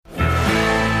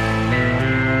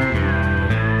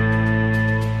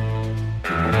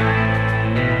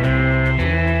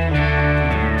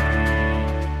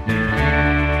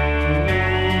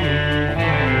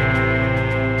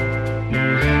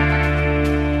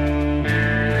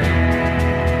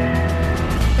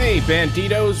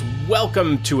Banditos,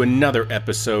 welcome to another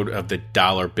episode of the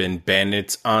Dollar Bin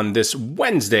Bandits on this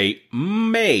Wednesday,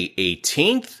 May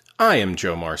 18th. I am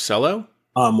Joe Marcello.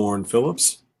 I'm Warren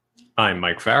Phillips. I'm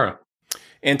Mike Farah.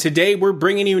 And today we're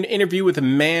bringing you an interview with a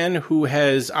man who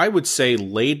has, I would say,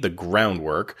 laid the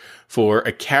groundwork for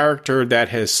a character that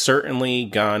has certainly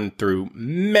gone through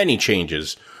many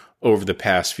changes over the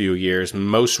past few years,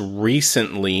 most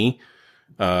recently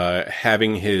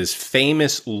having his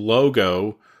famous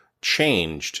logo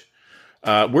changed.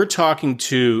 We're talking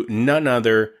to none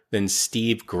other than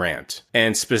Steve Grant.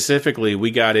 And specifically,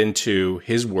 we got into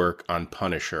his work on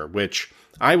Punisher, which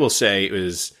I will say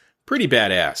is pretty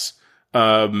badass.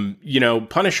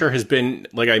 Punisher has been,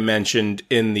 like I mentioned,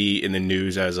 in the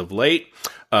news as of late.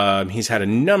 He's had a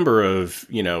number of,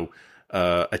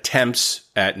 attempts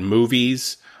at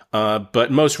movies.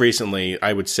 But most recently,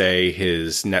 I would say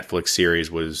his Netflix series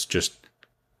was just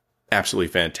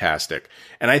absolutely fantastic.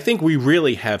 And I think we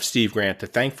really have Steve Grant to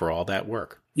thank for all that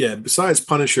work. Yeah, besides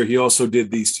Punisher, he also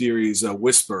did the series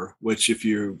Whisper, which if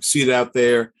you see it out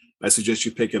there, I suggest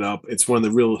you pick it up. It's one of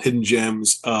the real hidden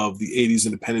gems of the 80s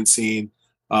independent scene.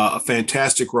 A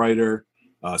fantastic writer.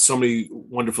 So many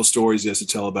wonderful stories he has to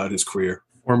tell about his career.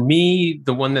 For me,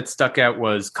 the one that stuck out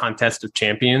was Contest of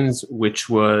Champions, which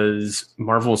was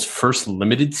Marvel's first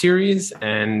limited series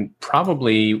and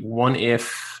probably one,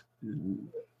 if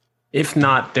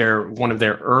not one of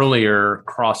their earlier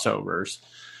crossovers.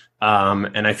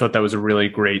 And I thought that was a really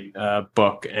great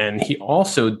book. And he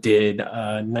also did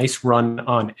a nice run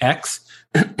on X,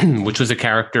 which was a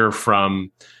character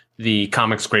from the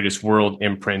Comics Greatest World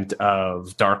imprint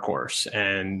of Dark Horse.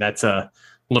 And that's a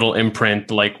little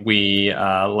imprint like we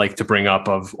like to bring up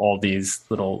of all these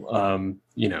little,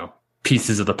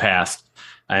 pieces of the past.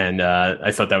 And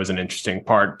I thought that was an interesting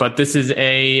part. But this is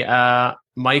a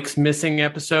Mike's Missing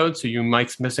episode. So you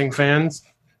Mike's Missing fans,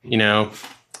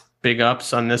 big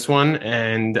ups on this one.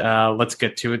 And let's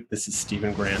get to it. This is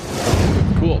Stephen Grant.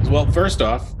 Cool. Well, first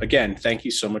off, again, thank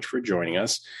you so much for joining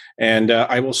us. And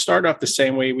I will start off the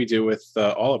same way we do with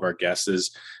all of our guests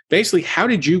is basically, how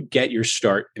did you get your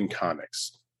start in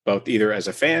comics, both either as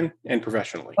a fan and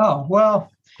professionally? Oh,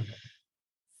 well,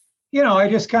 I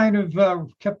just kind of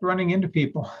kept running into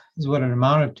people is what it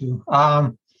amounted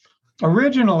to.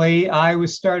 Originally, I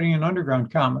was starting in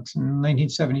underground comics in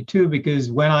 1972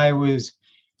 because when I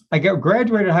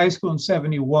graduated high school in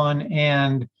 71,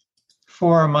 and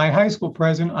for my high school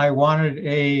present, I wanted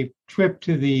a trip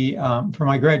to for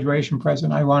my graduation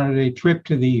present, I wanted a trip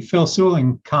to the Phil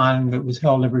Seuling con that was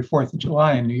held every 4th of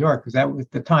July in New York, because that was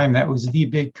the time that was the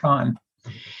big con.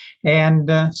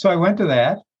 And so I went to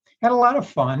that, had a lot of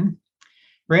fun,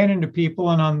 ran into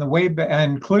people, and on the way back,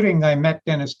 including I met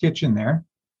Dennis Kitchen there.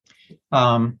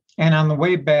 And on the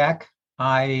way back,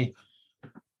 I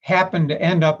happened to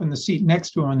end up in the seat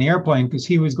next to him on the airplane because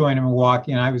he was going to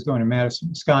Milwaukee and I was going to Madison,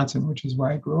 Wisconsin, which is where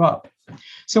I grew up.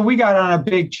 So we got on a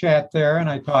big chat there and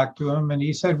I talked to him and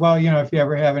he said, well, if you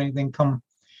ever have anything, come,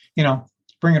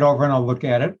 bring it over and I'll look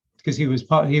at it, because he was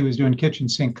doing Kitchen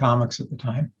Sink Comics at the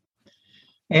time.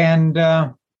 And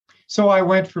so I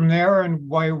went from there, and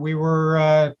we were,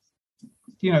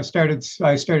 I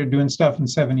started doing stuff in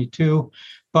 72,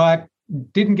 but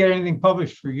didn't get anything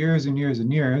published for years and years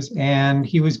and years. And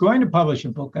he was going to publish a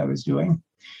book I was doing.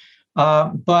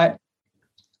 But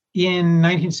in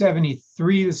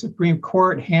 1973, the Supreme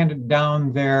Court handed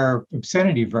down their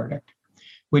obscenity verdict,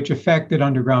 which affected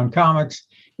underground comics.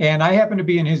 And I happened to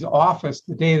be in his office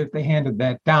the day that they handed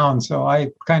that down. So I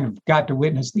kind of got to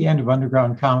witness the end of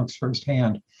underground comics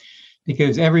firsthand,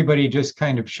 because everybody just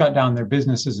kind of shut down their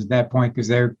businesses at that point,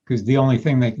 because the only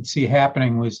thing they could see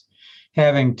happening was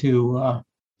having to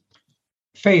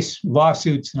face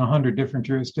lawsuits in 100 different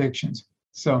jurisdictions.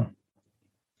 So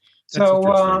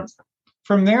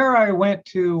from there, I went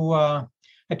to,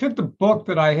 I took the book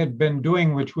that I had been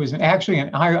doing, which was actually,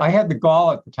 I had the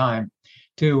gall at the time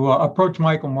to approach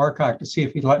Michael Moorcock to see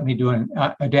if he'd let me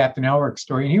adapt an Elric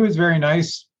story. And he was very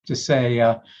nice to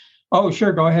say, oh,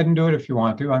 sure, go ahead and do it if you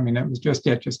want to. I mean, it was just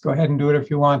go ahead and do it if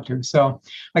you want to. So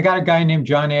I got a guy named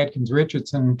John Adkins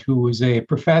Richardson, who was a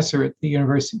professor at the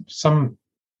University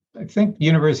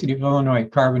of Illinois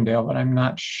at Carbondale, but I'm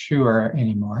not sure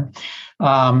anymore,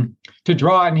 to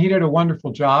draw it. And he did a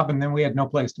wonderful job. And then we had no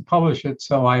place to publish it.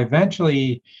 So I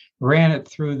eventually ran it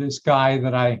through this guy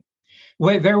that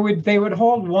they would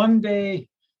hold one day.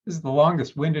 This is the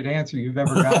longest winded answer you've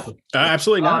ever got.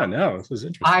 Absolutely not. No, this was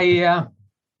interesting.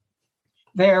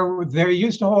 They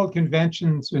used to hold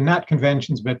conventions, not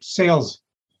conventions, but sales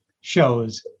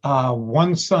shows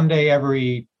one Sunday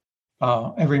every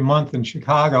month in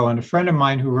Chicago. And a friend of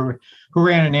mine who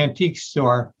ran an antique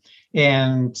store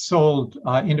and sold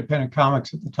independent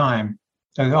comics at the time.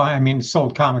 I mean,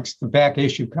 sold comics, the back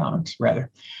issue comics, rather,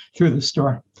 through the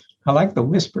store. I like the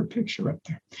Whisper picture up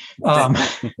there.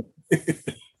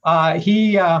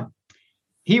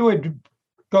 He would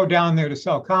go down there to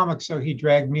sell comics, so he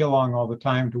dragged me along all the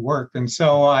time to work. And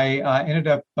so I ended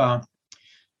up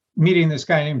meeting this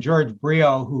guy named George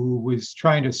Brio, who was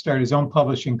trying to start his own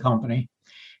publishing company.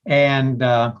 And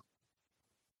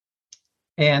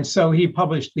so he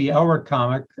published the Elric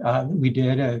comic that we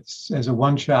did as a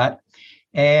one-shot.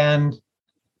 And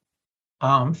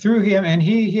through him, and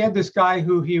he had this guy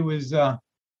who he wanted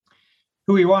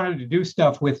to do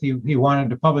stuff with. He wanted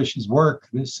to publish his work,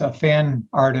 this fan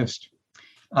artist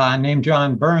named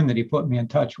John Byrne that he put me in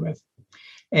touch with.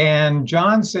 And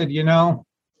John said, I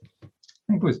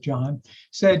think it was John,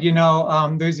 said,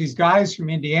 there's these guys from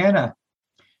Indiana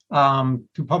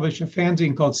to publish a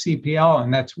fanzine called CPL,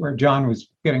 and that's where John was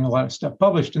getting a lot of stuff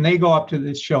published. And they go up to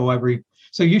this show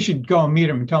so you should go and meet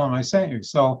them and tell them I sent you.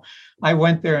 So I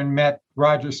went there and met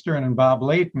Roger Stern and Bob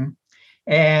Layton.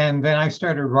 And then I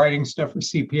started writing stuff for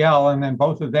CPL. And then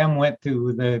both of them went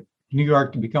to the New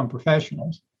York to become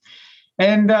professionals.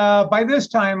 And by this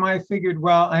time I figured,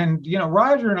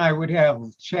 Roger and I would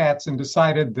have chats and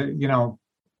decided that,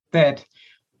 that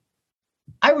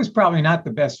I was probably not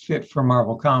the best fit for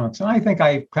Marvel Comics. And I think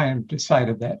I kind of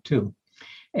decided that too.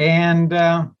 And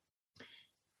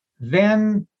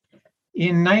then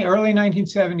in early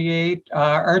 1978,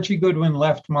 Archie Goodwin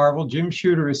left Marvel. Jim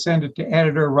Shooter ascended to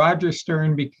editor. Roger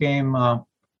Stern became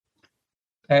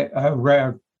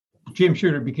Jim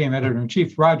Shooter became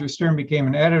editor-in-chief. Roger Stern became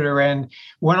an editor. And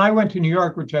when I went to New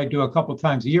York, which I do a couple of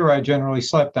times a year, I generally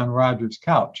slept on Roger's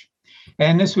couch.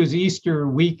 And this was Easter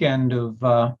weekend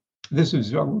right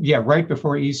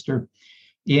before Easter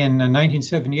in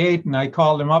 1978. And I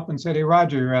called him up and said, "Hey,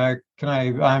 Roger,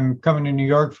 I'm coming to New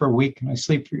York for a week. Can I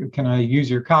sleep for you? Can I use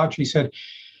your couch?" He said,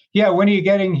 "Yeah, when are you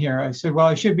getting here?" I said, "Well,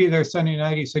 I should be there Sunday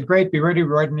night." He said, "Great, be ready to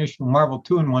write an issue of Marvel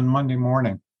 2-in-1 Monday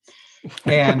morning."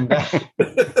 And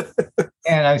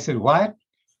and I said, "What?"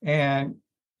 And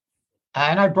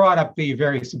I brought up the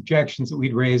various objections that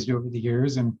we'd raised over the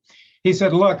years. And he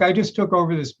said, "Look, I just took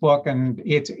over this book and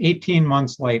it's 18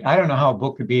 months late. I don't know how a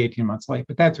book could be 18 months late,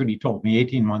 but that's what he told me,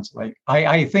 18 months late."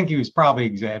 I think he was probably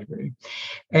exaggerating.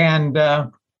 And,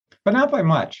 but not by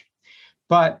much.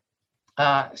 But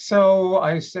so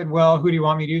I said, "Well, who do you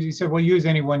want me to use?" He said, "Well, use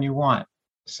anyone you want."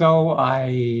 So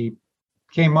I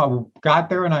got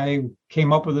there and I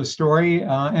came up with a story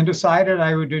and decided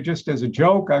I would do, just as a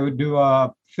joke, I would do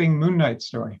a Thing Moon Knight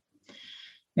story.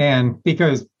 And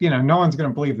because, no one's going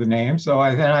to believe the name. So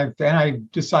I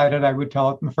decided I would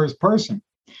tell it in the first person,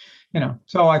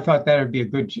 so I thought that would be a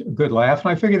good laugh.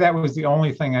 And I figured that was the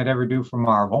only thing I'd ever do for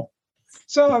Marvel.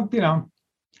 So,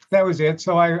 that was it.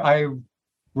 So I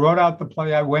wrote out the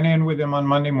play. I went in with him on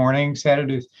Monday morning, sat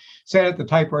at the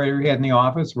typewriter he had in the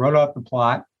office, wrote out the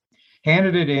plot,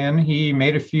 handed it in. He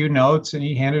made a few notes and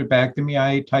he handed it back to me.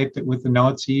 I typed it with the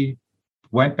notes. He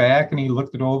went back and he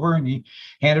looked it over and he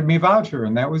handed me a voucher,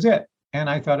 and that was it. And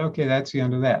I thought, okay, that's the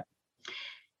end of that.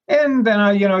 And then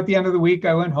at the end of the week,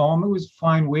 I went home. It was a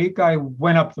fine week. I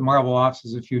went up to the Marvel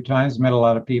offices a few times, met a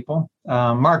lot of people.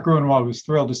 Mark Gruenwald was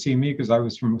thrilled to see me because I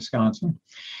was from Wisconsin.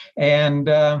 And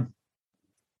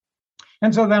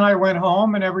so then I went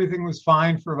home and everything was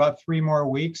fine for about 3 more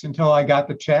weeks until I got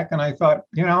the check. And I thought,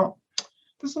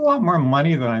 this is a lot more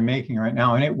money than I'm making right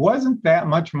now. And it wasn't that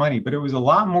much money, but it was a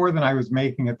lot more than I was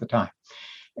making at the time.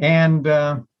 And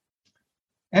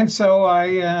so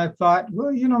I thought,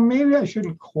 well, maybe I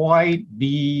shouldn't quite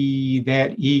be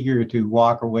that eager to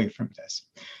walk away from this.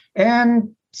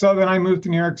 And so then I moved to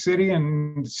New York City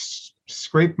and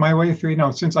scraped my way through,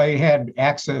 since I had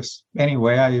access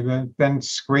anyway, I then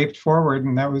scraped forward,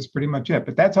 and that was pretty much it.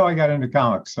 But that's how I got into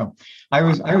comics. So I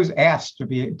was asked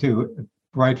to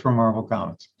write for Marvel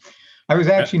Comics. I was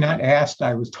actually not asked,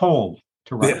 I was told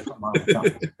to write for Marvel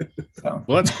Comics. So.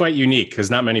 Well, that's quite unique because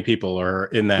not many people are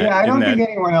in that. Yeah, I don't think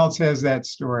anyone else has that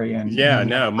story. And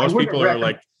no, most people are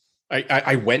like,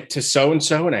 I went to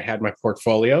so-and-so and I had my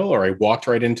portfolio, or I walked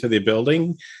right into the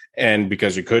building, and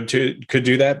because you could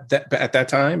do that at that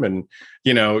time. And,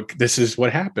 this is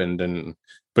what happened.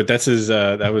 But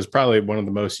that was probably one of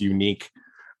the most unique,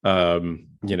 getting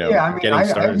started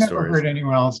I've never stories. heard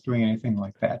anyone else doing anything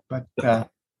like that, but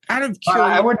out of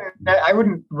curiosity, I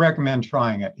wouldn't recommend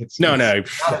trying it. It's now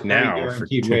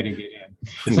guaranteed way to get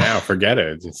in. Now forget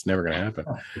it. It's never going to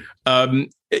happen.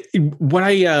 What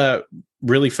I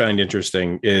really find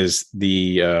interesting is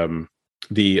the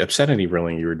obscenity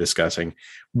ruling you were discussing.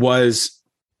 Was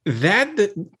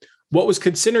that what was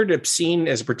considered obscene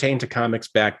as it pertained to comics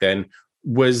back then?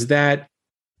 was that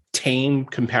tame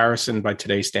comparison by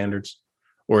today's standards,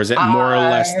 or is it more or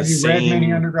less the same? Have you read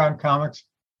many underground comics?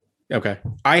 Okay,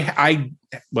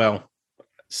 well,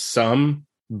 some,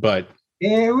 but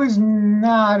it was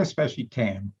not especially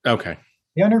tame. Okay.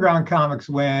 The underground comics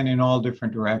went in all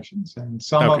different directions, and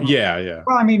some of them, yeah.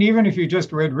 Well, I mean, even if you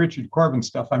just read Richard Corbin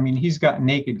stuff, I mean, he's got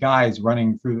naked guys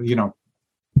running through,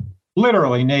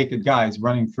 literally naked guys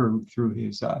running through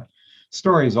his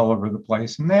stories all over the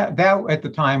place, and that at the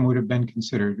time would have been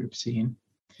considered obscene.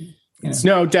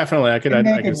 No, definitely, I could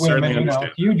certainly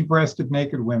understand. Huge-breasted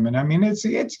naked women. I mean, it's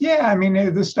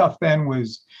the stuff then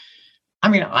was. I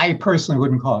mean, I personally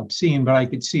wouldn't call it obscene, but I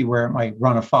could see where it might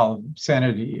run afoul of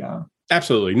obscenity.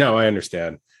 Absolutely. No, I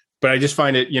understand. But I just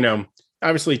find it,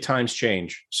 obviously times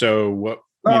change. So what,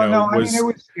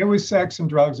 it was sex and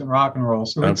drugs and rock and roll.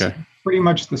 So it's pretty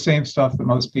much the same stuff that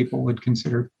most people would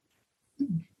consider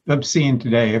obscene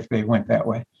today if they went that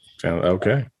way.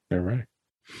 Okay. All right.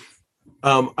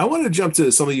 I want to jump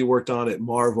to something you worked on at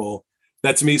Marvel.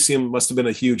 That to me must have been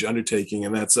a huge undertaking,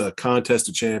 and that's a Contest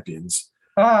of Champions.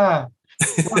 Well,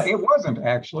 it wasn't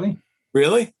actually.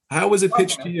 Really? How was it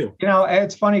pitched to you?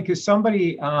 It's funny because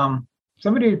somebody at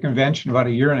a convention about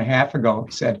a year and a half ago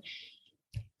said,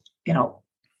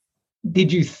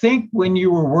 did you think when you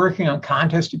were working on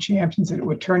Contest of Champions that it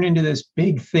would turn into this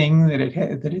big thing that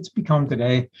it's become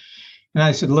today? And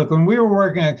I said, look, when we were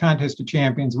working on Contest of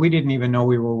Champions, we didn't even know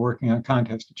we were working on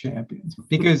Contest of Champions,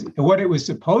 because what it was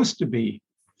supposed to be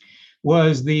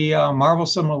was the Marvel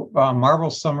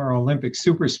Summer Olympics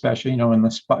Super Special, in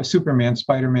the Superman,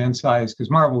 Spider-Man size,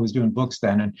 because Marvel was doing books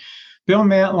then. And Bill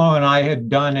Mantlo and I had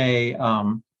done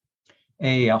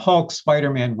a Hulk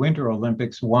Spider-Man Winter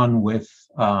Olympics one with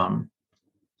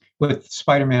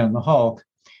Spider-Man and the Hulk.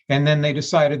 And then they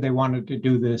decided they wanted to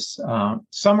do this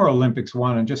Summer Olympics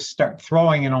one and just start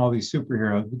throwing in all these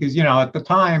superheroes, because, at the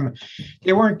time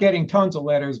they weren't getting tons of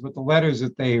letters, but the letters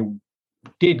that they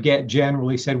did get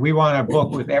generally said, we want a book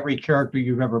with every character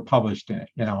you've ever published in it,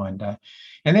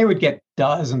 and they would get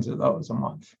dozens of those a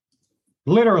month,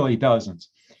 literally dozens,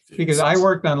 because I was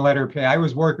working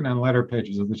on letter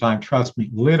pages at the time. Trust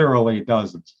me, literally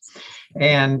dozens.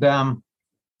 And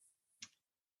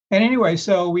anyway,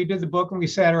 so we did the book and we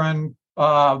sat around.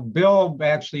 Bill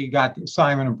actually got the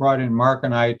assignment and brought in Mark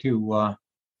and I to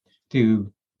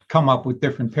come up with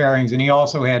different pairings, and we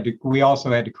also had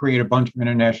to create a bunch of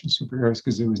international superheroes,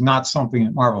 because it was not something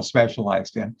that Marvel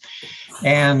specialized in,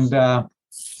 and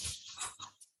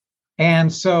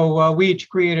so we each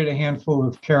created a handful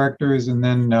of characters and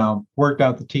then worked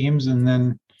out the teams, and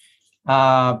then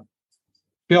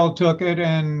Bill took it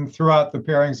and threw out the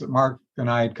pairings that Mark and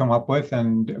I had come up with,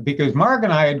 and because Mark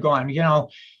and I had gone,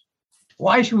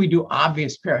 why should we do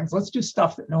obvious pairings? Let's do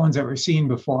stuff that no one's ever seen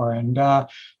before. And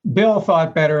Bill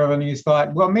thought better of it, and he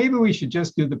thought, well, maybe we should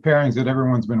just do the pairings that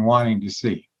everyone's been wanting to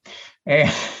see.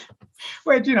 And,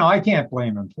 which, I can't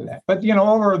blame him for that. But,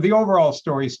 the overall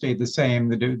story stayed the same.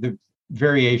 The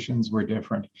variations were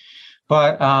different.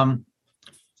 But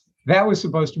that was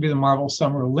supposed to be the Marvel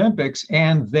Summer Olympics.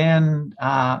 And then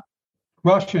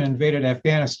Russia invaded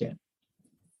Afghanistan.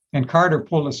 And Carter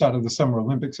pulled us out of the Summer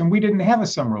Olympics, and we didn't have a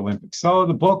Summer Olympics. So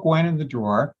the book went in the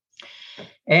drawer,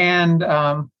 and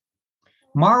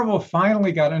Marvel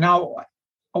finally got it. Now,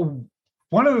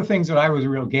 one of the things that I was a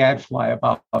real gadfly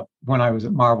about when I was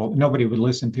at Marvel, nobody would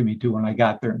listen to me to when I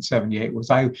got there in 78, was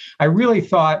I really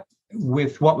thought,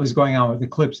 with what was going on with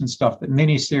Eclipse and stuff, that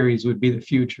miniseries would be the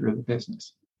future of the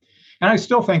business. And I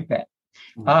still think that.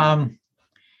 Mm-hmm.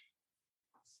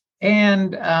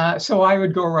 So I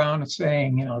would go around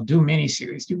saying, do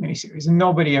miniseries, and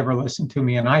nobody ever listened to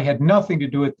me. And I had nothing to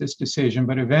do with this decision,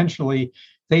 but eventually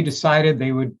they decided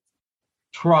they would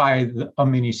try a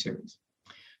miniseries.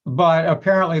 But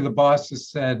apparently the bosses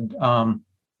said,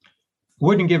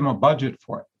 wouldn't give them a budget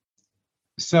for it.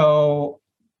 So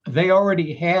they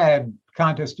already had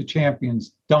Contest of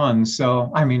Champions done.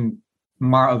 So,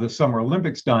 the Summer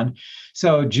Olympics done.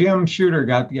 So Jim Shooter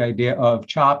got the idea of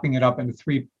chopping it up into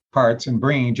 3 parts and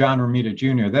bringing John Romita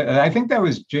Jr. I think that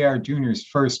was J.R. Jr.'s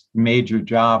first major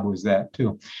job, was that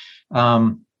too.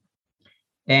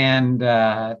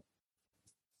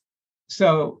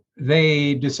 So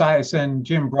they decided, and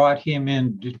Jim brought him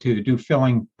in to do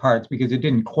filling parts, because it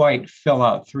didn't quite fill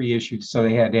out 3 issues. So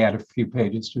they had to add a few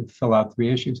pages to fill out 3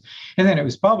 issues. And then it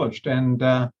was published, and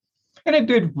it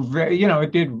did,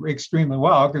 it did extremely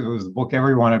well, because it was the book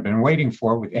everyone had been waiting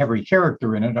for, with every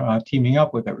character in it, teaming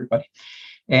up with everybody.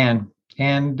 But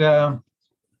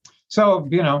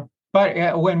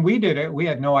when we did it, we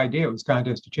had no idea it was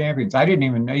Contest of Champions. I didn't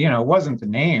even know, it wasn't the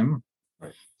name.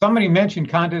 Right. somebody mentioned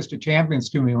Contest of Champions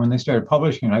to me when they started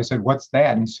publishing it. I said, "What's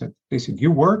that?" And they said,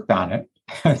 "You worked on it."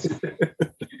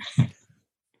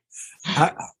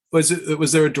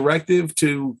 Was there a directive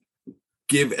to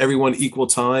give everyone equal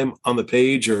time on the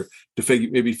page, or to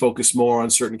maybe focus more on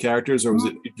certain characters, or was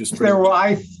it just?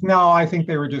 I think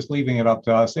they were just leaving it up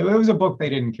to us. It was a book they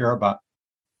didn't care about.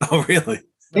 Oh, really?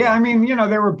 Yeah, I mean,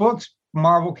 there were books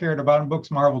Marvel cared about and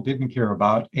books Marvel didn't care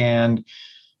about, and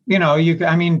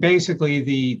basically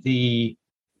the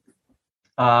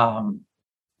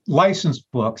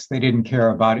licensed books they didn't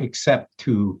care about, except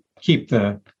to keep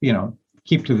to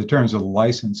the terms of the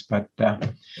license. But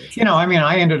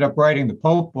I ended up writing the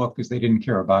Pope book because they didn't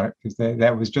care about it, because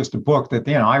that was just a book that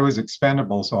I was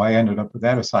expendable, so I ended up with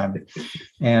that assignment.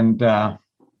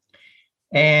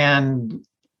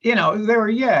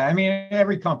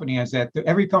 Every company has that.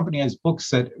 Every company has books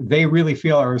that they really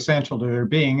feel are essential to their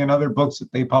being, and other books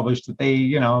that they publish that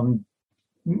they,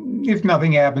 if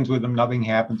nothing happens with them, nothing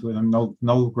happens with them.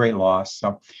 No great loss.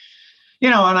 So,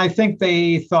 and I think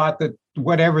they thought that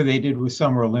whatever they did with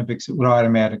Summer Olympics, it would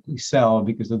automatically sell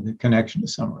because of the connection to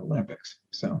Summer Olympics.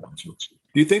 So, do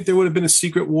you think there would have been a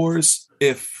Secret Wars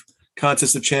if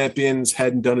Contest of Champions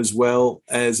hadn't done as well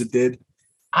as it did?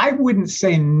 I wouldn't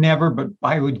say never, but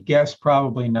I would guess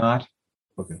probably not.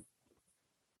 Okay,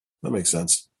 that makes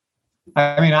sense.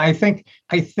 I think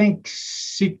a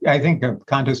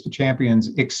Contest of Champions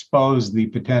exposed the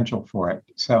potential for it.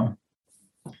 So,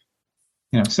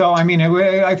 I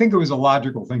think it was a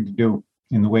logical thing to do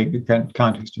in the wake of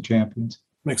Contest of Champions.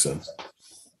 Makes sense.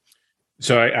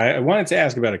 So I wanted to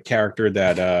ask about a character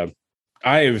that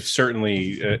I have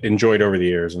certainly enjoyed over the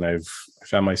years, and I've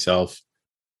found myself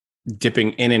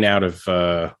dipping in and out of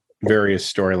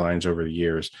various storylines over the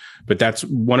years. But that's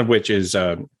one of which is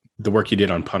the work you did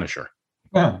on Punisher.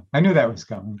 Yeah, I knew that was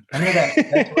coming. I knew that.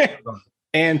 That's where you're going.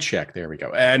 And check. There we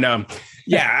go. And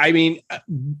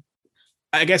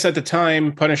I guess at the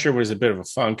time, Punisher was a bit of a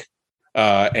funk,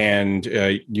 and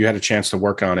you had a chance to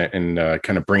work on it and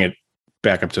kind of bring it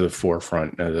back up to the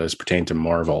forefront as pertained to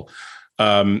Marvel.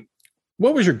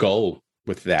 What was your goal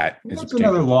with that? That's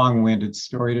another long-winded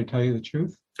story, to tell you the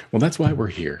truth. Well, that's why we're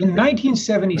here. In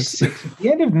 1976, at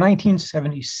the end of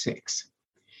 1976,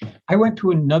 I went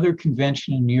to another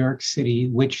convention in New York City,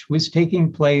 which was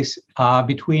taking place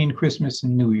between Christmas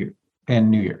and New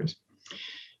Year's.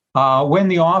 When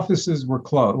the offices were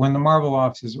closed, when the Marvel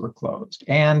offices were closed.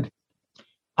 And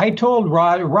I told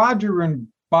Roger and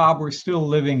Bob were still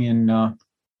living in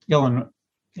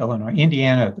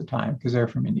Indiana at the time, because they're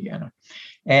from Indiana.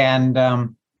 And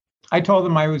I told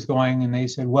them I was going, and they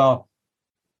said, "Well,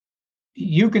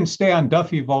 you can stay on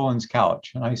Duffy Volan's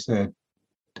couch." And I said,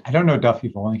 "I don't know Duffy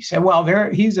Volan." He said, "Well,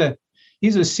 he's a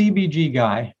CBG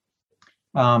guy.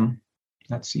 Not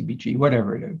CBG,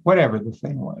 whatever it is, whatever the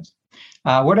thing was.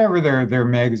 Whatever their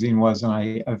magazine was,"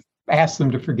 and I've asked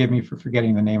them to forgive me for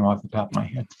forgetting the name off the top of my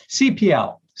head.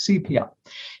 CPL.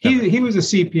 He was a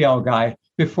CPL guy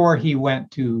before he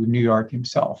went to New York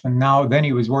himself, and then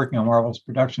he was working on Marvel's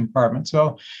production department.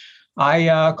 So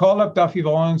I called up Duffy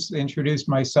Volan, introduced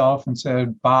myself, and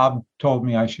said, "Bob told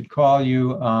me I should call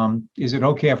you. Is it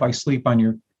okay if I sleep on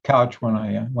your couch when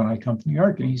I come to New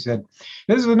York?" And he said,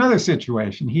 "This is another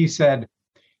situation." He said,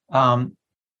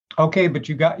 "Okay, but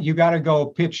you got to go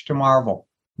pitch to Marvel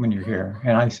when you're here."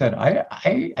 And I said, I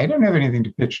don't have anything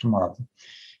to pitch to Marvel."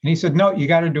 And he said, "No, you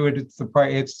got to do it. It's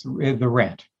the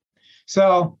rent."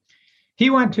 So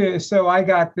I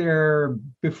got there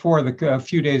a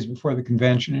few days before the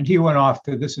convention, and he went off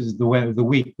this is the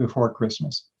week before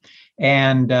Christmas.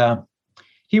 And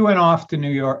he went off to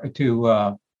New York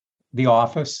to the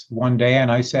office one day,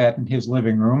 and I sat in his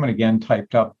living room and again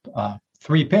typed up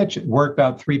worked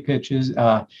out 3 pitches.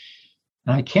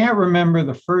 And I can't remember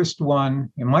the first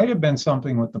one. It might have been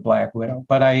something with the Black Widow,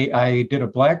 but I did a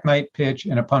Black Knight pitch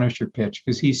and a Punisher pitch,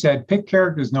 because he said, "Pick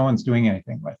characters no one's doing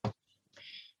anything with."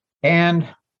 And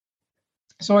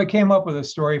so I came up with a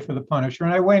story for the Punisher,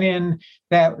 and I went in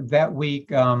that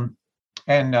week.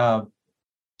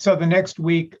 So the next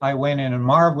week I went in, and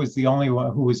Marv was the only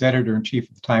one who was editor-in-chief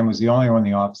at the time, was the only one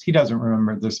in the office. He doesn't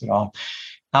remember this at all.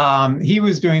 He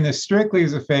was doing this strictly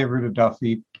as a favor to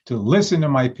Duffy, to listen to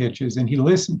my pitches, and he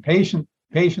listened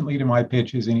patiently to my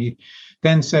pitches, and he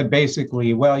then said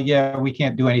basically, "Well, yeah, we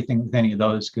can't do anything with any of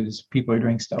those because people are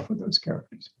doing stuff with those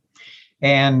characters."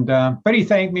 And but he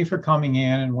thanked me for coming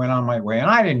in and went on my way, and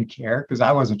I didn't care because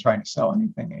I wasn't trying to sell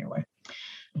anything anyway.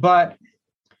 But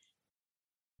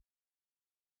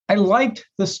I liked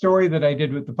the story that I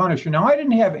did with the Punisher. Now, I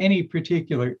didn't have any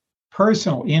particular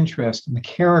personal interest in the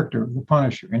character of the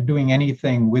Punisher and doing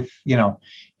anything with,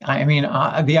 I mean,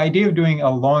 the idea of doing a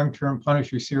long-term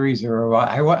Punisher series, or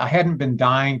I hadn't been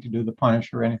dying to do the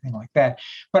Punisher or anything like that,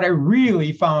 but I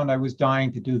really found I was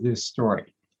dying to do this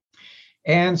story.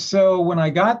 And so when I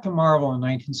got to Marvel in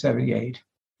 1978,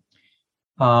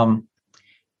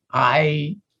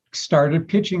 I started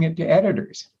pitching it to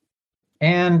editors,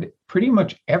 and pretty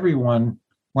much everyone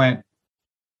went,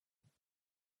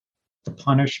 the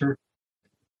Punisher?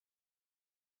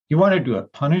 You want to do a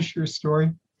Punisher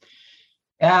story?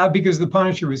 Because the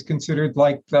Punisher was considered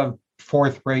like the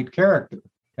fourth-rate character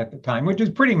at the time, which is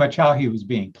pretty much how he was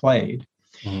being played.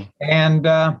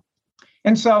 Mm-hmm.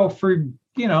 And so for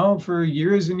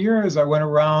years and years, I went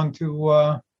around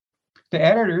to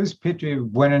editors, pitch it.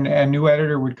 When a new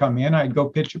editor would come in, I'd go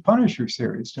pitch a Punisher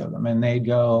series to them, and they'd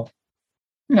go,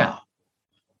 "No,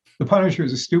 the Punisher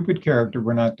is a stupid character.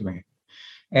 We're not doing it."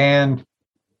 And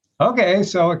okay,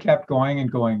 so it kept going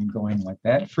and going and going like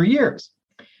that for years.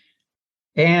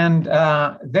 And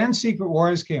then Secret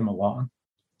Wars came along,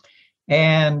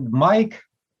 and Mike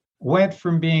went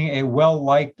from being a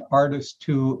well-liked artist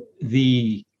to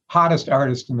the hottest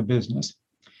artist in the business.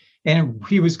 And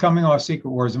he was coming off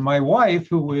Secret Wars. And my wife,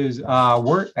 who was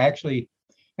actually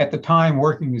at the time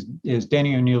working as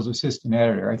Denny O'Neill's assistant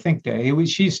editor, I think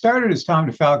she started as Tom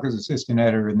DeFalco's assistant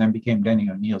editor and then became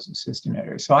Denny O'Neill's assistant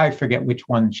editor. So I forget which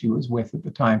one she was with at the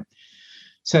time.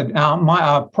 Said,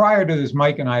 prior to this,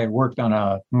 Mike and I had worked on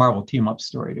a Marvel team-up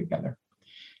story together.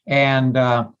 And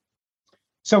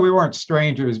so we weren't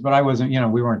strangers, but I wasn't,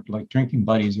 we weren't like drinking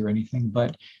buddies or anything.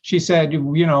 But she said,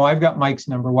 I've got Mike's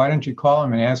number. Why don't you call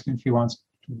him and ask him if he wants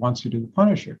to do the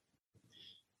Punisher?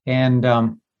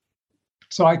 And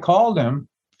so I called him,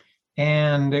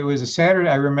 and it was a Saturday.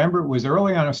 I remember it was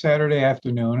early on a Saturday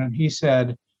afternoon. And he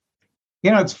said,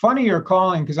 it's funny you're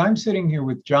calling, because I'm sitting here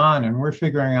with John and we're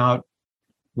figuring out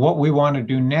what we want to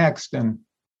do next. And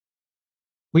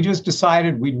we just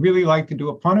decided we'd really like to do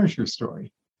a Punisher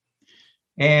story.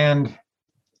 And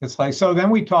it's like, so then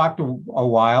we talked a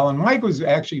while, and Mike was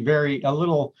actually a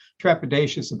little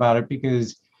trepidatious about it,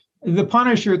 because the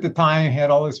Punisher at the time had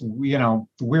all this,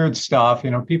 weird stuff,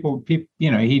 people, he'd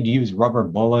use rubber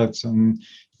bullets and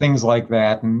things like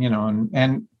that. And,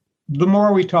 and the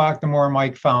more we talked, the more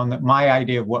Mike found that my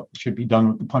idea of what should be done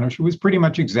with the Punisher was pretty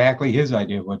much exactly his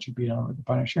idea of what should be done with the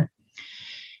Punisher.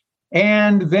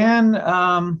 And then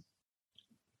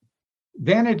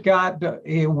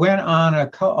it went on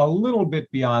a little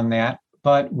bit beyond that,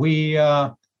 but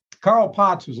Carl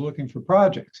Potts was looking for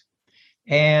projects.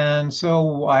 And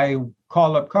so I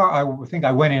called up Carl. I think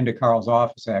I went into Carl's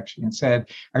office actually and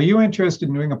said, "Are you interested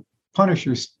in doing a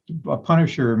Punisher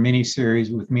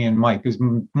miniseries with me and Mike?" Because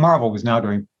Marvel was now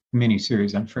doing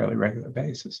miniseries on a fairly regular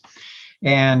basis.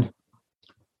 And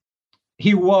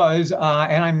he was, and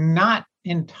I'm not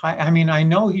I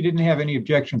know he didn't have any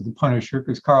objection to the Punisher,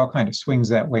 because Carl kind of swings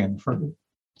that way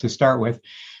to start with.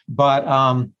 But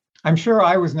I'm sure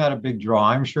I was not a big draw.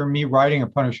 I'm sure me writing a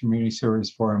Punisher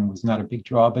miniseries for him was not a big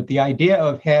draw. But the idea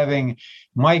of having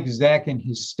Mike Zeck in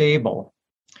his stable,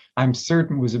 I'm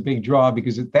certain was a big draw,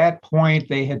 because at that point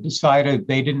they had decided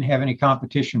they didn't have any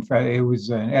competition it was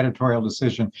an editorial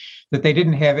decision that they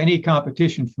didn't have any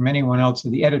competition from anyone else. So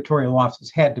the editorial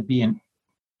offices had to be in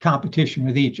competition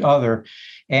with each other.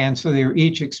 And so they were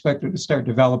each expected to start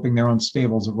developing their own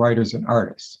stables of writers and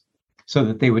artists so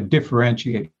that they would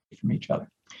differentiate from each other.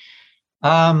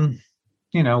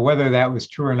 Whether that was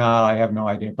true or not, I have no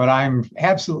idea, but I'm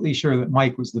absolutely sure that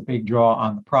Mike was the big draw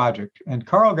on the project, and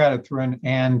Carl got it through,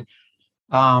 and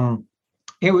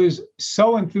it was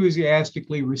so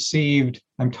enthusiastically received.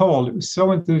 I'm told it was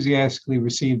so enthusiastically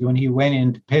received when he went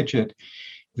in to pitch it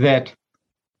that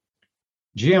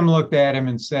Jim looked at him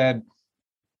and said,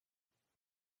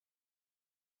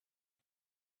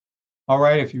 "All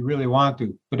right, if you really want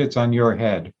to, but it's on your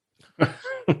head."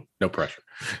 No pressure.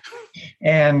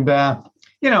 And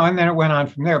and then it went on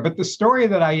from there. But the story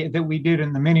that we did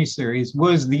in the miniseries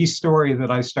was the story that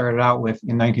I started out with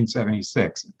in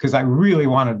 1976, because I really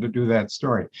wanted to do that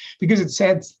story, because it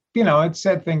said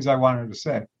things I wanted to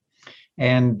say.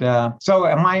 And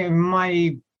so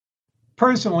my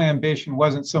personal ambition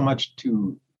wasn't so much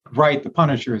to write the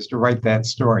Punisher as to write that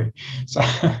story. So,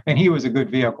 and he was a good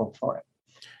vehicle for it.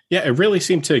 Yeah, it really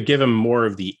seemed to give him more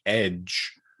of the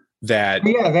edge that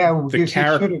the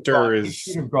character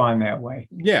should have gone that way.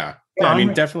 Yeah. I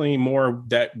mean, definitely more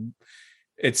that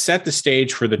it set the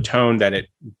stage for the tone that it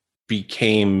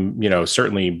became,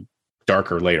 certainly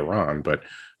darker later on, but,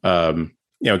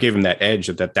 gave him that edge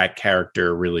that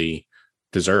character really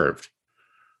deserved.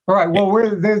 All right. Well,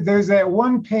 there's that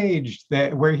one page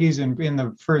where he's in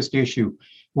the first issue,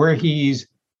 where he's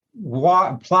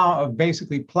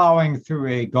basically plowing through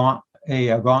a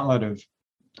gauntlet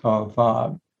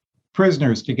of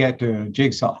prisoners to get to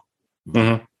Jigsaw,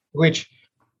 which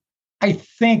I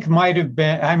think might have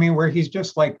been, I mean, where he's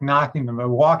just like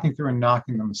walking through and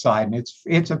knocking them aside. And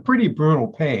it's a pretty brutal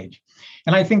page.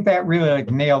 And I think that really like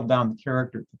nailed down the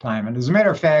character at the time. And as a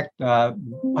matter of fact, by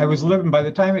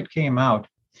the time it came out,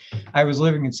 I was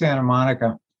living in Santa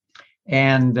Monica.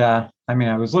 And I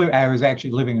was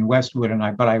actually living in Westwood,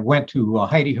 but I went to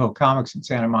Heidi Ho Comics in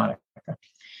Santa Monica.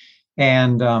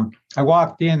 And I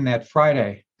walked in that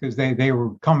Friday because they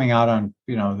were coming out on,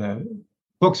 the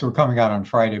books were coming out on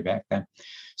Friday back then.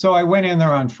 So I went in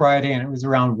there on Friday, and it was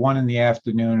around 1 PM,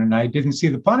 and I didn't see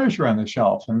the Punisher on the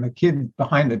shelf. And the kid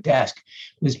behind the desk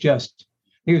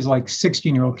he was like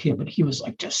 16-year-old kid, but he was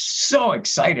like just so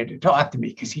excited to talk to me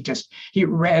because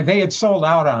they had sold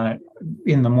out on it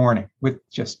in the morning with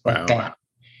just like that.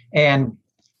 And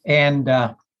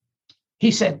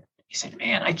he said,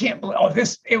 man, I can't believe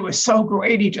it was so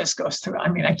great. He just goes through. I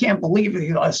mean, I can't believe he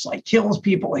just like kills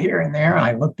people here and there. And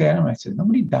I looked at him. I said,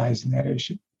 nobody dies in that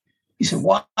issue. He said,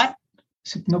 what? I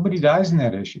said, nobody dies in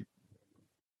that issue. He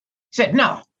said,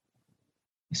 no.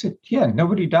 I said, yeah,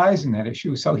 nobody dies in that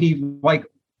issue. So he like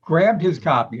grabbed his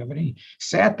copy of it. He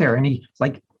sat there and he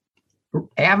like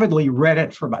avidly read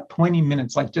it for about 20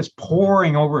 minutes, like just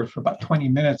poring over it for about 20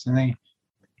 minutes. And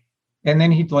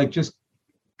then he like just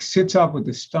sits up with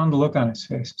this stunned look on his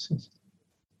face and says,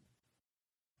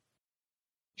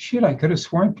 shit, I could have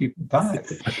sworn people died.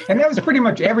 And that was pretty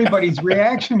much everybody's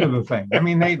reaction to the thing. I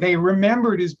mean, they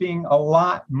remembered as being a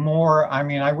lot more, I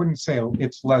mean, I wouldn't say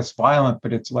it's less violent,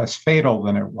 but it's less fatal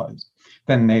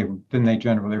than they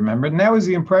generally remembered. And that was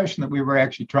the impression that we were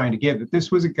actually trying to give, that this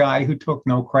was a guy who took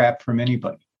no crap from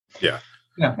anybody. Yeah.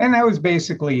 And that was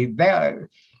basically that.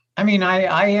 I mean,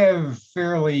 I have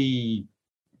fairly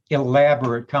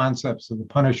elaborate concepts of the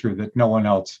Punisher that no one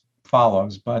else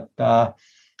follows, but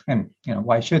and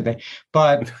why should they?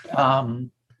 But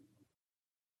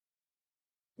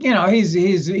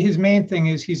his main thing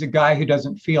is he's a guy who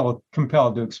doesn't feel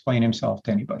compelled to explain himself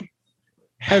to anybody.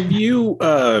 Have you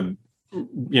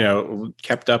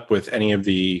kept up with any of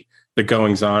the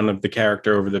goings on of the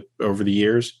character over the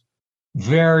years?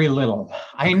 Very little.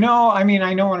 I know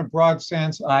in a broad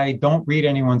sense, I don't read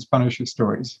anyone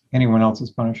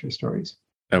else's Punisher stories.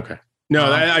 Okay. No,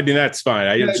 I mean, that's fine.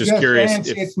 I was just curious.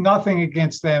 It's nothing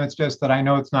against them. It's just that I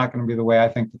know it's not going to be the way I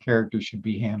think the character should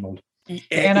be handled.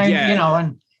 And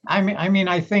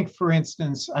I think, for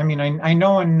instance, I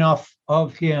know enough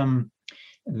of him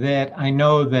that I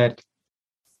know that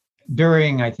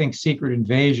during, I think, Secret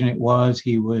Invasion, he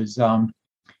was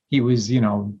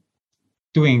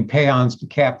doing paeans to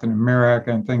Captain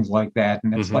America and things like that.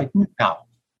 And it's like, no,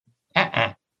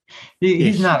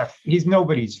 he's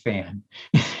nobody's fan.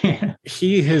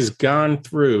 He has gone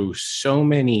through so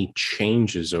many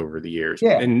changes over the years,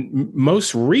 and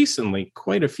most recently,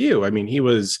 quite a few. I mean,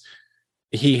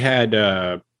 he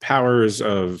had powers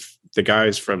of the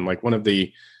guys from like one of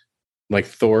the like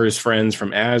Thor's friends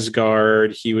from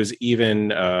Asgard. He was even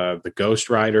the Ghost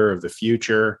Rider of the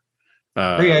future.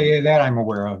 That I'm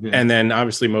aware of. Yeah. And then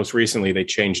obviously, most recently, they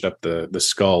changed up the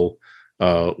skull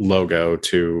logo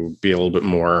to be a little bit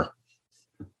more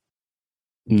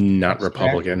not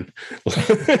Republican.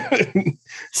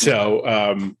 So,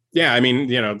 I mean,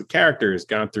 the character has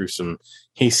gone through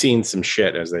he's seen some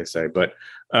shit, as they say. But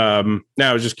now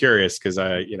I was just curious because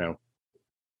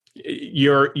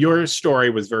your story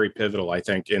was very pivotal, I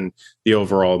think, in the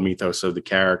overall mythos of the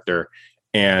character.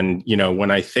 And,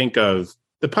 when I think of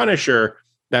the Punisher,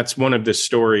 that's one of the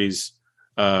stories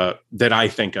that I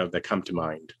think of that come to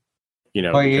mind.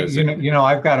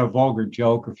 I've got a vulgar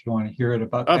joke if you want to hear it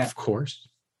about that. Of course.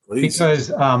 Please.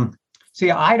 Because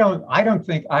I don't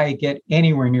think I get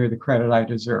anywhere near the credit I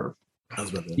deserve.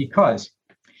 Because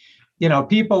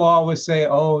people always say,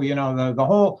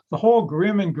 the whole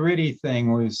grim and gritty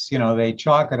thing was, they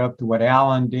chalk it up to what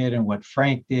Alan did and what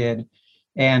Frank did.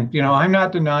 And, I'm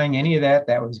not denying any of that.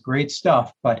 That was great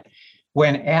stuff. But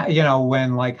when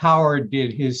like Howard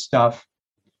did his stuff,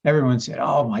 everyone said,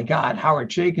 oh my God, Howard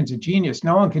Chaykin's a genius.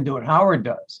 No one can do what Howard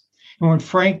does. And when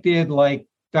Frank did like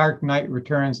Dark Knight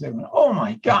Returns, they went, oh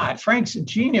my God, Frank's a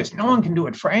genius. No one can do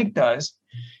what Frank does.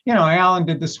 Alan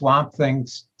did the Swamp Thing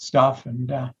stuff and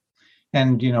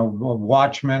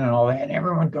Watchmen and all that. And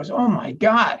everyone goes, oh my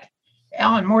God,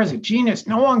 Alan Moore's a genius.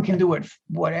 No one can do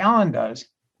what Alan does.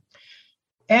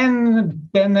 And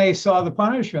then they saw the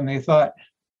Punisher and they thought,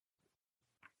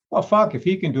 well, fuck, if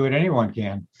he can do it, anyone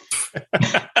can.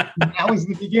 That was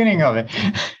the beginning of it.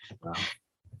 Wow.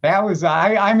 That was,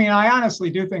 I mean, I honestly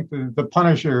do think the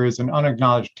Punisher is an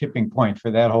unacknowledged tipping point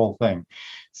for that whole thing.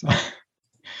 So,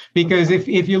 because if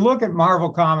you look at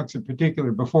Marvel Comics in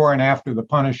particular, before and after the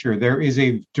Punisher, there is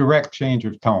a direct change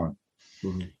of tone.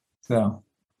 Mm-hmm. So,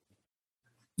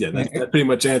 yeah, that pretty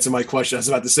much answered my question. I was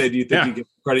about to say, do you think you get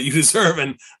the credit you deserve?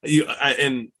 And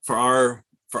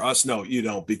for us, no, you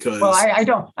don't, because I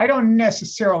don't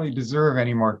necessarily deserve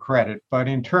any more credit, but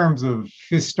in terms of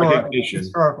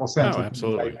historical sense,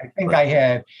 absolutely.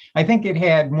 I think it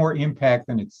had more impact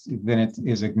than it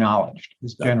is acknowledged.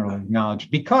 It's generally acknowledged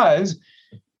because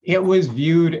it was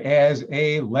viewed as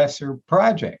a lesser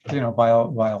project, by a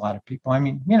lot of people. I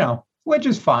mean, which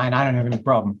is fine. I don't have any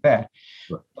problem with that.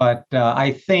 Right. But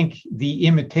I think the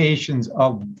imitations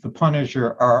of the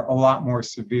Punisher are a lot more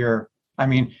severe. I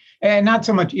mean, and not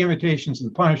so much imitations of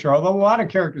the Punisher, although a lot of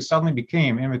characters suddenly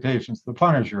became imitations of the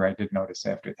Punisher, I did notice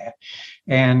after that.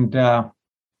 And,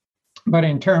 but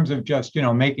in terms of just,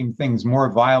 making things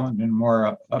more violent and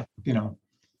more,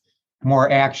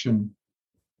 more action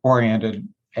oriented,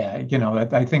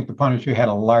 I think the Punisher had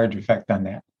a large effect on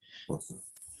that.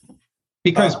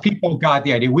 Because people got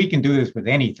the idea, we can do this with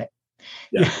anything.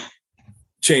 Yeah.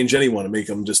 Change anyone and make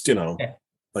them just,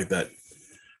 like that.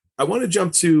 I want to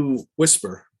jump to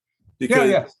Whisper.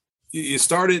 Because you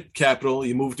started Capital,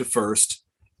 you moved to First.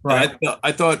 Right.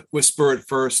 I thought Whisper at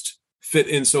First fit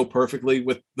in so perfectly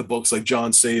with the books like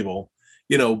John Sable,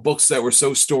 books that were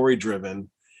so story driven.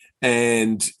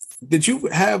 And did you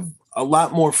have a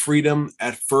lot more freedom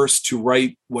at First to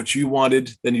write what you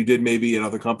wanted than you did maybe at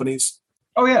other companies?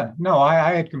 Oh yeah, no,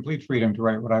 I had complete freedom to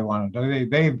write what I wanted.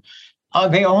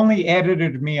 They only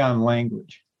edited me on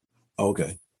language.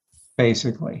 Okay.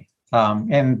 Basically.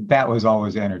 And that was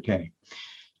always entertaining.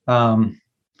 But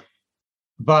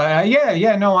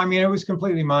no, I mean, it was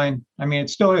completely mine. I mean, it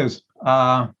still is.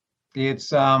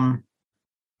 It's, I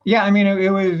mean, it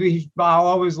was, I'll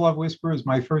always love Whisper as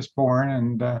my firstborn.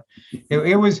 And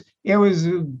it was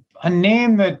a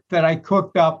name that I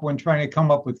cooked up when trying to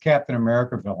come up with Captain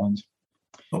America villains.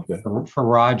 Okay. For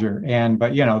Roger.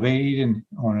 But, they didn't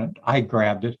own it. I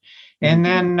grabbed it. And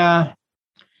then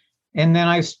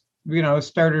I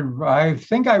started, I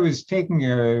think I was taking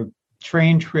a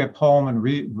train trip home and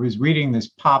was reading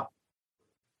this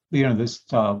this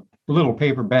little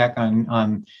paperback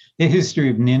on the history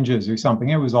of ninjas or something.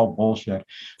 It was all bullshit.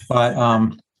 But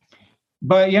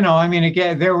I mean,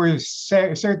 again, there were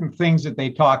certain things that they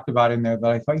talked about in there that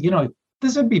I thought,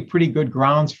 this would be pretty good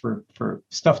grounds for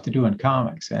stuff to do in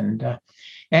comics. And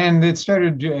it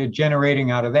started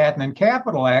generating out of that. And then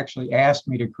Capital actually asked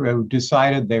me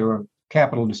to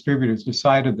Capital Distributors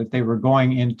decided that they were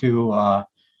going into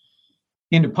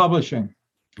publishing,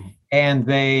 and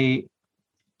they,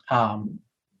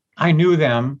 I knew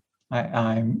them,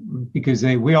 because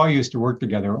we all used to work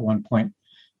together at one point,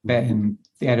 and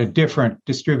they had a different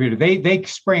distributor. They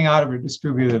sprang out of a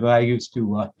distributor that I used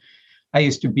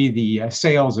to be the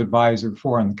sales advisor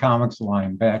for in the comics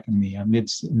line back in the mid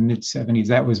 70s.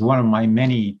 That was one of my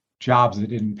many jobs that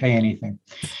didn't pay anything,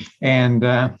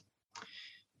 and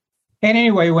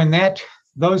anyway, when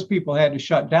those people had to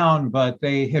shut down, but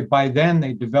by then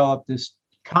they developed this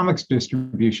comics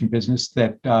distribution business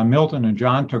that Milton and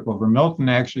John took over. Milton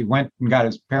actually went and got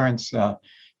his parents to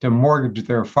mortgage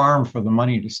their farm for the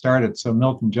money to start it. So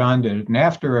Milton and John did it. And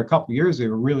after a couple of years, they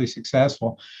were really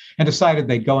successful and decided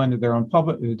they'd go into their own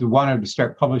they wanted to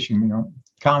start publishing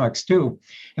comics too.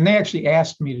 And they actually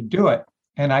asked me to do it.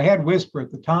 And I had Whisper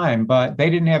at the time, but they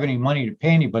didn't have any money to pay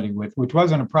anybody with, which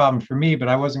wasn't a problem for me, but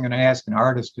I wasn't going to ask an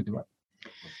artist to do it.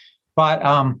 But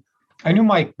I knew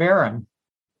Mike Barron,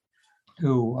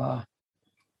 who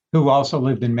also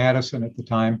lived in Madison at the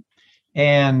time.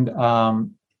 And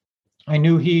I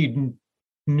knew he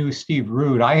knew Steve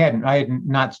Rude. I had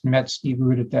not met Steve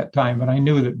Rude at that time, but I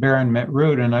knew that Barron met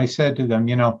Rude. And I said to them,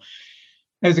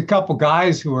 there's a couple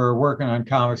guys who are working on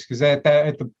comics, because at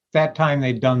that time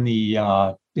they'd done the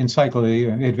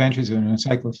Adventures of an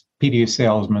Encyclopedia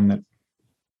Salesman that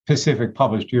Pacific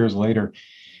published years later,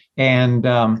 and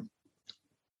I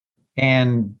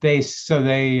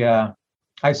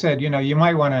said, you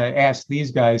might want to ask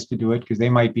these guys to do it because they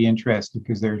might be interested,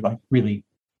 because they're like really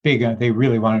big. They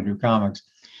really want to do comics,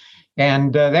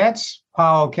 and that's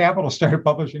how Capital started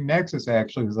publishing Nexus.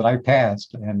 Actually, is that I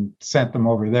passed and sent them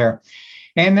over there.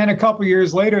 And then a couple of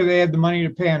years later, they had the money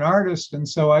to pay an artist. And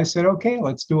so I said, okay,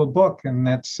 let's do a book. And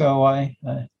that's so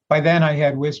by then I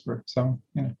had Whisper. So,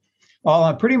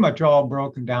 pretty much all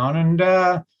broken down. And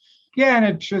and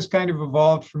it just kind of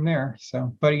evolved from there.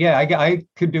 So, but yeah, I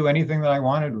could do anything that I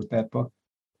wanted with that book.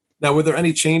 Now, were there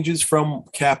any changes from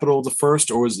Capital to First,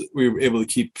 or were you able to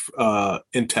keep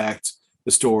intact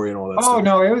the story and all that stuff? Oh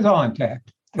no, it was all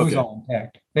intact. It was all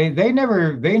intact. They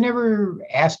never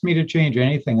asked me to change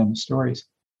anything in the stories.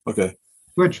 Okay.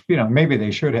 Which, maybe they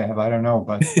should have. I don't know,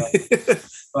 but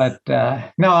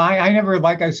no, I never.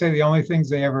 Like I say, the only things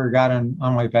they ever got on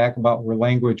my back about were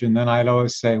language, and then I'd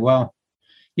always say, well,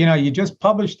 you just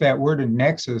published that word in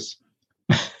Nexus.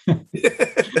 There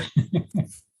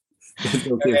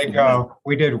you go.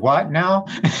 We did what now?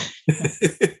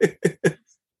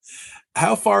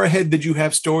 How far ahead did you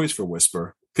have stories for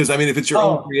Whisper? Because I mean, if it's your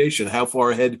own creation, how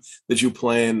far ahead did you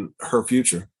plan her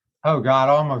future? Oh God,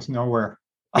 almost nowhere.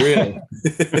 Really?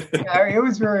 It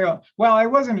was very well. I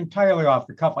wasn't entirely off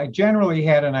the cuff. I generally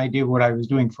had an idea of what I was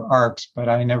doing for arcs, but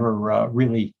I never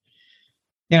really,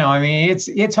 I mean,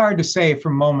 it's hard to say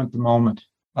from moment to moment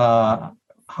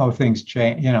how things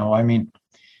change. I mean,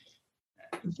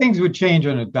 things would change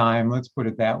on a dime. Let's put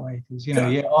it that way, because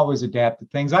you always adapt to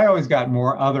things. I always got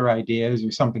more other ideas,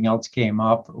 or something else came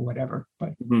up, or whatever.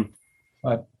 But one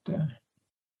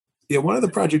of the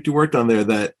projects you worked on there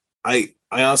that I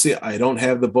honestly, I don't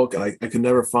have the book, and I could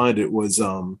never find it, was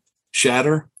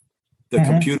Shatter, the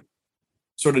computer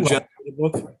sort of generated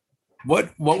book. What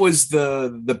was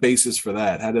the basis for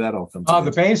that? How did that all come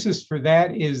together? The basis for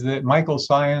that is that Michael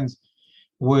Syons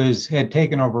had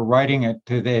taken over writing it.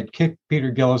 They had kicked Peter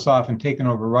Gillis off and taken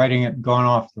over writing it and gone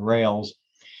off the rails.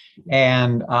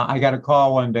 And I got a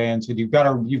call one day and said, you've got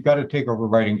to take over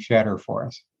writing Shatter for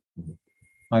us.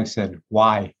 I said,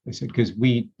 why? They said, because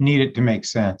we need it to make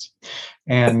sense.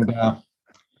 And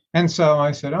so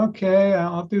I said, okay,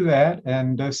 I'll do that.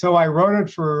 And so I wrote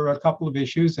it for a couple of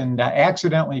issues, and I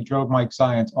accidentally drove Mike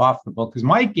Syons off the book, because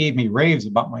Mike gave me raves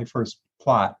about my first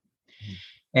plot.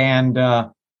 And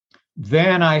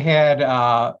then I had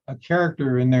a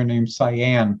character in there named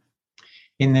Cyan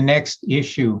in the next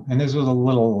issue. And this was a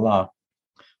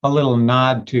little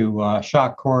nod to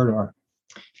Shock Corridor,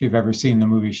 if you've ever seen the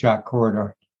movie Shock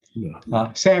Corridor.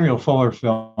 Yeah. Samuel Fuller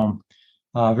film,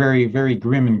 very, very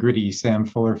grim and gritty Sam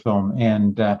Fuller film.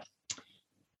 And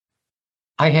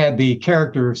I had the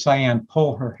character of Cyan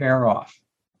pull her hair off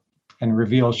and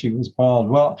reveal she was bald.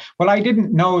 Well, what I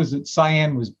didn't know is that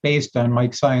Cyan was based on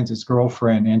Mike Syons'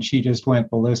 girlfriend, and she just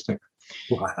went ballistic.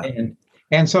 Wow.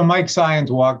 And so Mike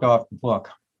Syons walked off the book.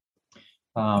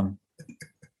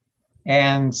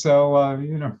 And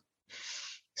so,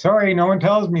 sorry, no one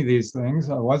tells me these things.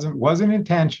 It wasn't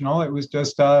intentional. It was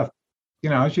just,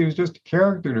 she was just a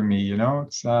character to me,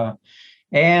 It's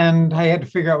and I had to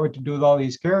figure out what to do with all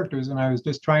these characters, and I was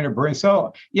just trying to bring.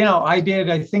 So, I did,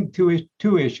 I think,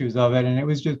 two issues of it, and it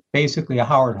was just basically a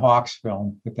Howard Hawks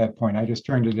film at that point. I just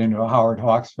turned it into a Howard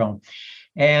Hawks film,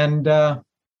 and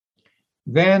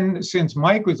then since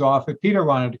Mike was off it, Peter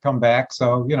wanted to come back,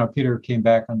 so Peter came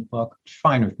back on the book.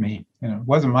 Fine with me. It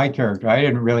wasn't my character. I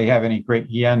didn't really have any great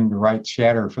yen to write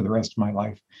Shatter for the rest of my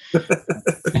life.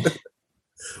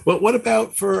 Well, what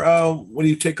about for when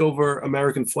you take over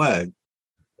American Flag?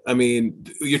 I mean,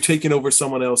 you're taking over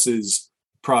someone else's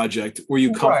project. Were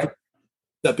you comfortable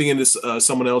stepping into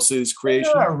someone else's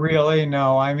creation? Not really,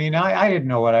 no. I mean, I didn't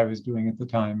know what I was doing at the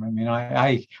time. I mean,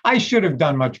 I should have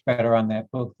done much better on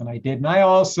that book than I did. And I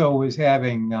also was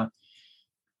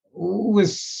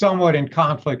was somewhat in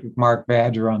conflict with Mark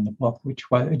Badger on the book, which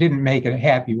it didn't make it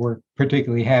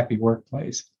particularly happy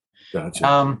workplace.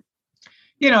 Gotcha.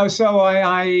 So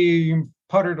I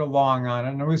puttered along on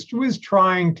it, and I was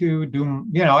trying to do,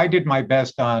 I did my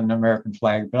best on American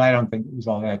Flag, but I don't think it was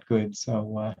all that good.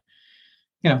 So,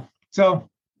 so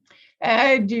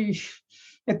at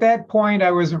that point,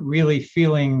 I wasn't really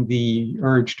feeling the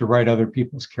urge to write other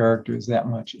people's characters that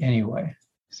much anyway.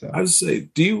 So I would say,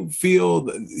 do you feel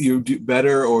that you do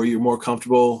better, or you're more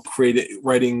comfortable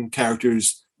writing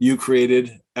characters you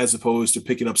created as opposed to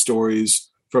picking up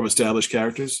stories from established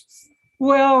characters?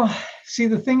 Well, see,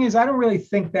 the thing is, I don't really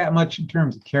think that much in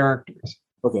terms of characters.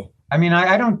 Okay. I mean,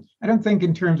 I don't think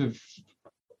in terms of.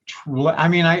 I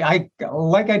mean, I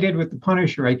like I did with the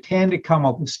Punisher. I tend to come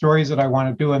up with stories that I want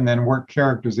to do and then work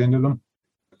characters into them.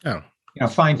 Oh.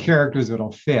 Find characters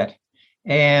that'll fit,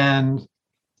 and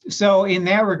so in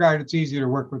that regard, it's easier to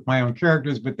work with my own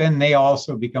characters. But then they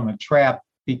also become a trap,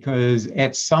 because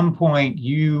at some point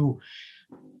you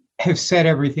have said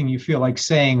everything you feel like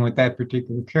saying with that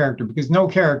particular character, because no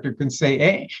character can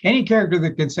say, any character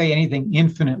that can say anything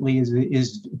infinitely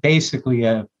is basically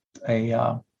a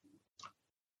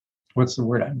what's the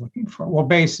word I'm looking for? Well,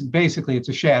 basically it's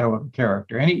a shadow of a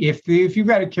character. If you've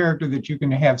got a character that you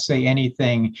can have say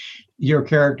anything, your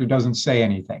character doesn't say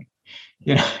anything,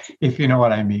 if you know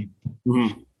what I mean.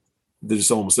 Mm-hmm. they're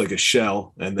just almost like a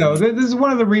shell. And then So this is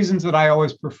one of the reasons that I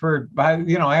always preferred.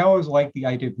 I always liked the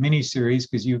idea of miniseries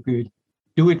because you could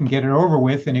do it and get it over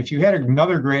with. And if you had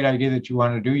another great idea that you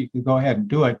wanted to do, you could go ahead and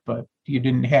do it. But you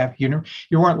didn't have, you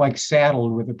weren't like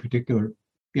saddled with a particular.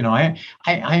 I'm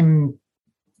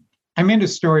into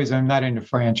stories. I'm not into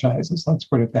franchises. Let's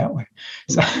put it that way.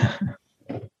 So,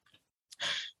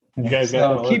 you guys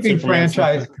got keeping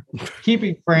franchises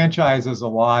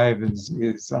alive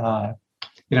is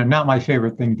not my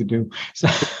favorite thing to do.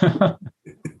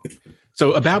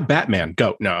 So about Batman,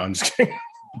 go. No, I'm just kidding.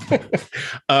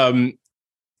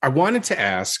 I wanted to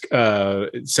ask,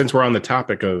 since we're on the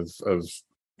topic of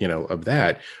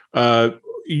that,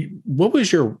 what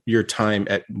was your time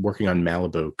at working on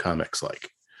Malibu Comics like?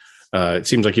 It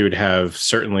seems like you would have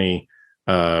certainly.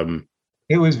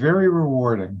 It was very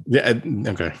rewarding. Yeah.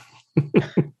 Okay.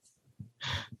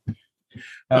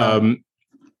 Go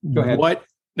ahead. What?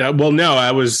 Well, no,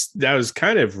 that was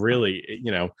kind of really,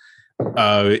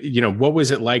 what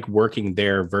was it like working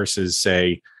there versus,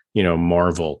 say,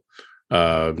 Marvel?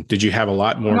 Did you have a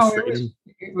lot more freedom?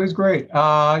 It was great.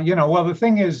 Well, the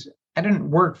thing is, I didn't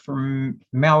work for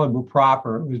Malibu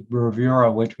proper. It was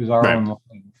Bravura, which was our own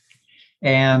line.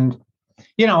 And,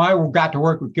 I got to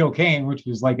work with Gil Kane, which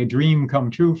was like a dream come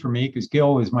true for me because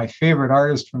Gil was my favorite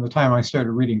artist from the time I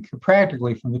started reading,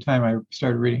 practically from the time I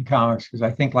started reading comics, because I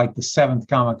think like the 7th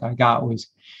comic I got was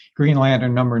Green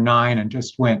Lantern #9 and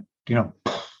just went,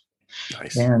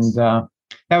 Nice. And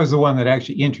that was the one that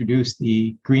actually introduced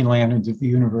the Green Lanterns of the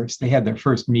universe. They had their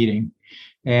first meeting.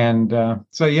 And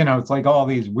so, it's like all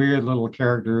these weird little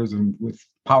characters and with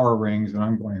power rings. And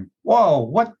I'm going, whoa,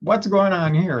 what's going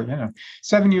on here?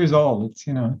 7 years old. It's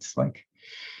like,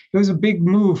 it was a big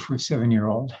move for a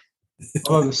 7-year-old.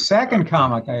 Well, the second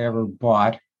comic I ever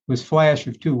bought was Flash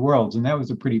of Two Worlds. And that was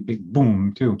a pretty big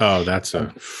boom too. Oh, that's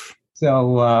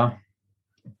so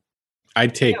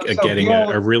I'd take getting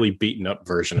a really beaten up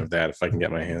version of that if I can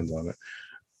get my hands on it.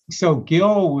 So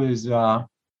Gil was,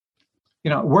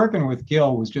 working with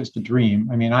Gil was just a dream.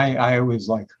 I mean, I was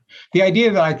like, the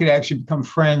idea that I could actually become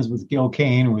friends with Gil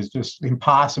Kane was just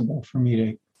impossible for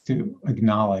me to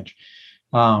acknowledge.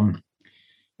 And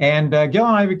Gil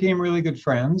and I became really good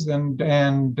friends, and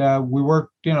we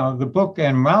worked, the book,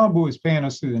 and Malibu was paying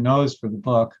us through the nose for the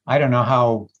book. I don't know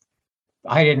how.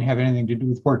 I didn't have anything to do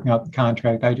with working out the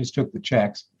contract. I just took the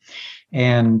checks.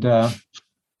 And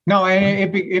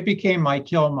it became my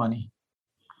kill money,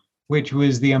 which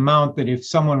was the amount that if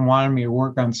someone wanted me to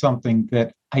work on something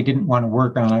that I didn't want to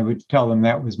work on, I would tell them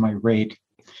that was my rate.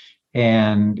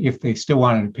 And if they still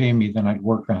wanted to pay me, then I'd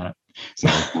work on it.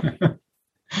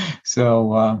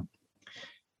 So,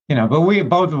 but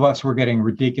both of us were getting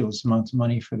ridiculous amounts of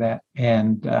money for that.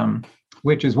 And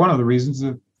which is one of the reasons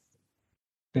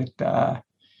that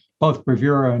both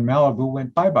Bravura and Malibu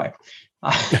went bye-bye.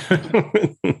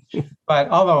 But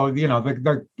although,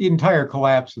 the entire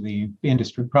collapse of the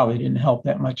industry probably didn't help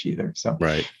that much either. So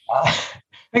right. I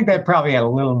think that probably had a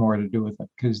little more to do with it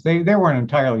because they weren't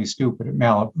entirely stupid at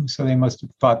Malibu. So they must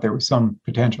have thought there was some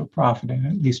potential profit in it,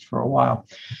 at least for a while.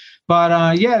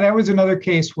 But that was another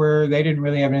case where they didn't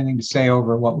really have anything to say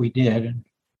over what we did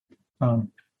and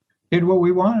did what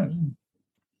we wanted.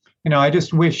 I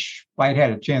just wish I'd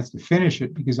had a chance to finish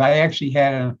it because I actually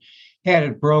had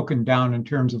it broken down in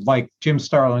terms of like Jim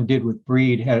Starlin did with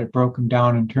Breed, had it broken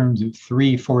down in terms of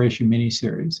 3 4-issue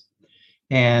miniseries.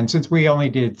 And since we only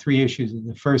did 3 issues of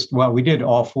the first, well, we did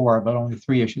all 4, but only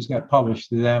 3 issues got published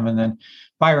to them. And then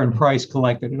Byron Price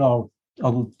collected it all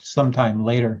sometime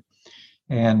later.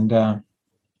 And,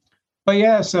 but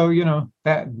yeah, so,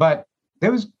 but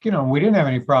there was, we didn't have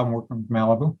any problem working with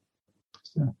Malibu.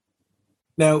 So.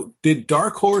 Now, did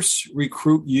Dark Horse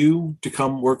recruit you to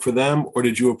come work for them, or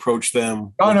did you approach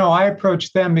them? Oh, no, I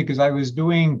approached them because I was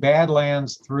doing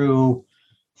Badlands through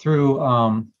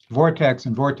Vortex,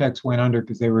 and Vortex went under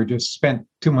because they were just spent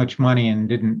too much money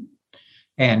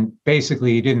and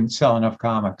basically didn't sell enough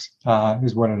comics,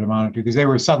 is what it amounted to, because they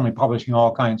were suddenly publishing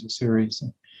all kinds of series.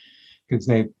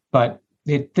 But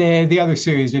the other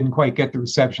series didn't quite get the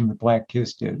reception that Black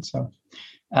Kiss did.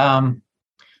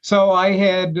 So I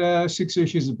had 6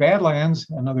 issues of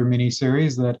Badlands, another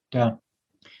miniseries that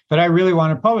I really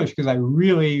want to publish because I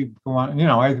really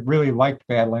liked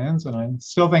Badlands, and I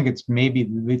still think it's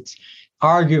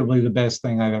arguably the best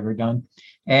thing I've ever done,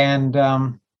 and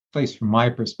at least from my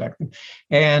perspective.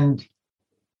 And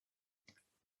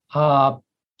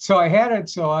so I had it.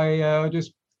 So I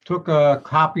just took a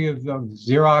copy of the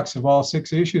Xerox of all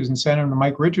 6 issues and sent him to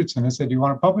Mike Richardson and said, "Do you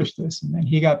want to publish this?" And then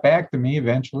he got back to me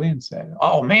eventually and said,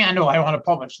 "Oh man, do I want to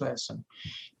publish this?" And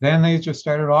then they just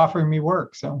started offering me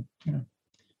work. So,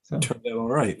 turned out all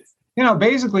right.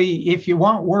 Basically, if you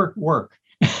want work, work.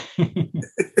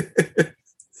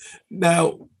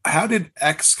 Now, how did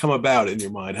X come about in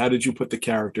your mind? How did you put the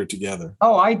character together?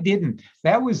 Oh, I didn't.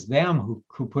 That was them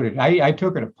who put it. I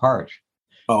took it apart.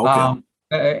 Oh, okay.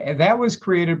 That was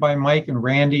created by Mike and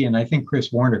Randy, and I think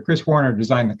Chris Warner. Chris Warner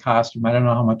designed the costume. I don't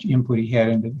know how much input he had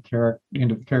into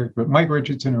the character, but Mike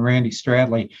Richardson and Randy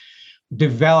Stradley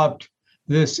developed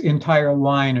this entire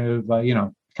line of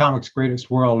comics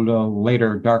greatest world,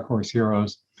 later Dark Horse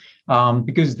heroes,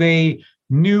 because they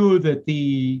knew that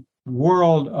the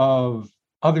world of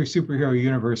other superhero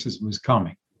universes was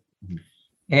coming.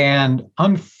 And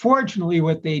unfortunately,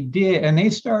 what they did, and they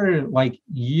started like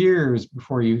years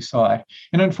before you saw it.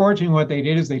 And unfortunately, what they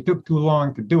did is they took too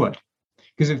long to do it.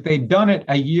 Because if they'd done it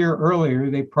a year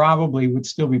earlier, they probably would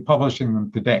still be publishing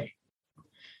them today.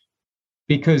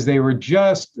 Because they were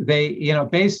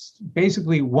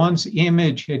basically once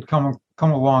Image had come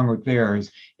along with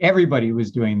theirs, everybody was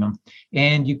doing them.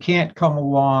 And you can't come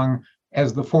along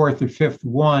as the fourth or fifth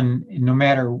one, no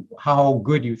matter how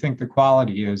good you think the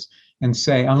quality is, and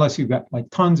say, unless you've got like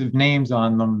tons of names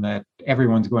on them that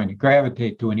everyone's going to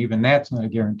gravitate to, and even that's not a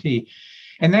guarantee.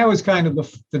 And that was kind of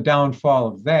the downfall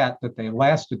of that they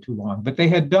lasted too long. But they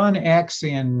had done X they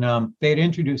had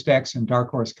introduced X in Dark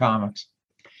Horse Comics.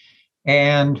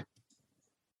 And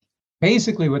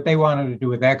basically what they wanted to do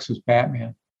with X was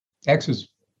Batman. X was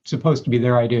supposed to be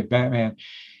their idea of Batman.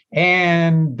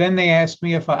 And then they asked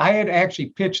me if I had actually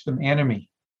pitched them Enemy,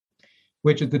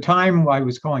 which at the time I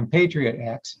was calling Patriot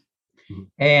X.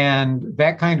 And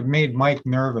that kind of made Mike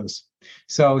nervous.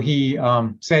 So he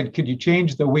said, could you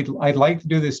change I'd like to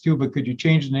do this too, but could you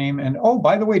change the name? And, oh,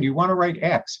 by the way, do you want to write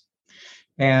X?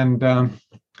 And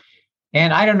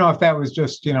I don't know if that was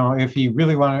just, if he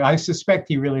really wanted, I suspect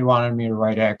he really wanted me to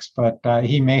write X, but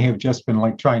he may have just been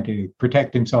like trying to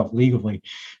protect himself legally.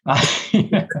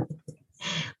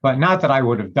 But not that I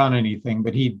would have done anything,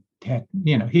 but he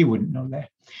wouldn't know that,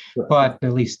 right. But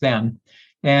at least then.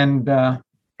 And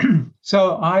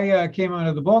so I came out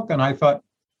of the book and I thought,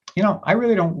 I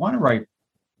really don't want to write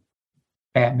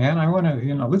Batman. I want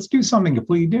to, let's do something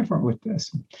completely different with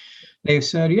this. They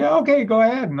said, yeah, okay, go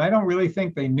ahead. And I don't really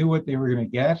think they knew what they were going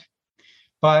to get.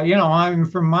 But, I'm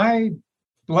from my,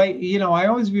 I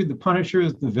always viewed the Punisher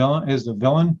as the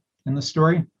villain in the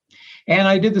story. And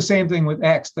I did the same thing with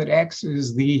X, that X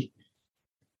knows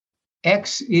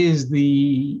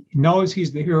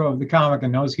he's the hero of the comic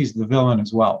and knows he's the villain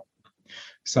as well.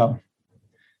 So,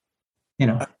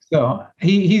 so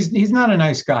he's not a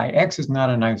nice guy. X is not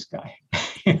a nice guy.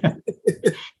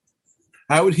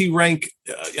 How would he rank?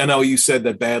 I know you said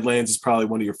that Badlands is probably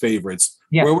one of your favorites.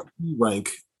 Yeah. Where would he rank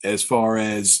as far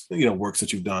as, works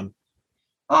that you've done?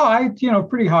 Oh,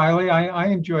 pretty highly. I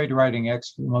enjoyed writing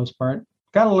X for the most part.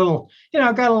 Got a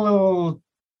little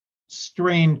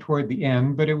strained toward the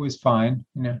end, but it was fine.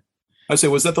 I'd say,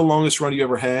 was that the longest run you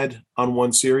ever had on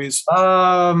one series?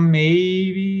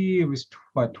 Maybe it was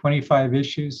 25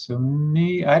 issues. So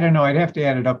I don't know. I'd have to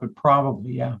add it up, but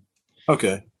probably, yeah.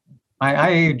 Okay.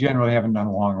 I generally haven't done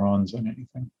long runs on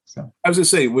anything. So I was gonna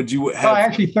say, would you have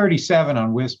actually 37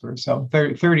 on Whisper? So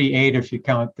 38 if you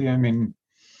count them.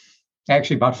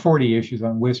 Actually about 40 issues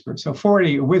on Whisper. So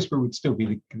 40 Whisper would still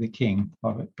be the king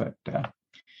of it, but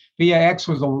yeah, X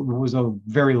was a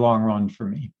very long run for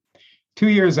me. 2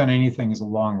 years on anything is a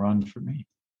long run for me,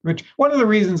 which one of the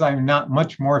reasons I'm not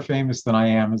much more famous than I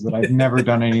am is that I've never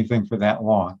done anything for that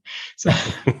long. So,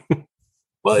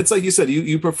 well, it's like you said,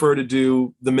 you prefer to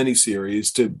do the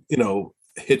miniseries to,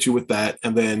 hit you with that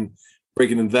and then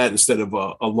break it into that instead of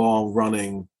a long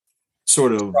running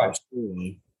sort of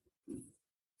story,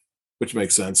 which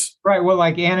makes sense. Right. Well,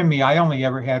 like Enemy, I only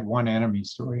ever had one Enemy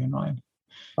story in mind.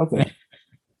 Okay.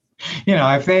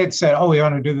 If they had said, oh, we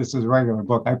want to do this as a regular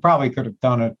book, I probably could have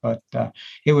done it, but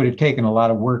it would have taken a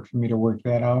lot of work for me to work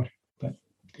that out.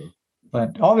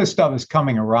 But all this stuff is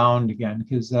coming around again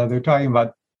because they're talking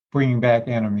about bringing back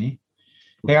Enemy.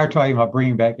 They are talking about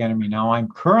bringing back Enemy now. I'm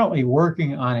currently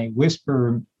working on a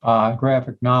Whisper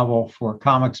graphic novel for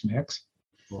Comics Mix.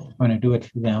 I'm going to do it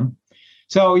for them.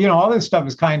 So, all this stuff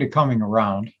is kind of coming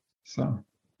around. So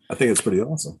I think it's pretty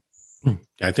awesome.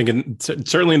 I think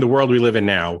certainly in the world we live in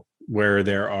now, where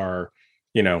there are,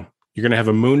 you're going to have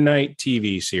a Moon Knight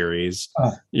TV series.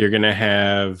 You're going to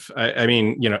have,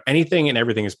 anything and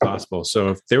everything is possible. So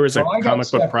if there was a comic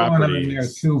book property there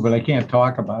too, but I can't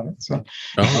talk about it. So.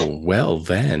 Oh, well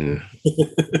then.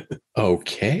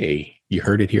 Okay. You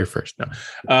heard it here first.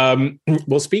 No.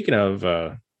 Well, speaking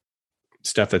of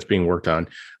stuff that's being worked on,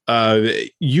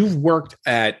 you've worked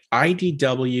at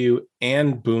IDW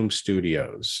and Boom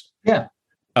Studios. Yeah.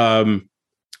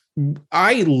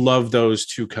 I love those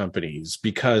two companies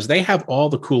because they have all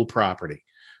the cool property,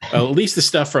 at least the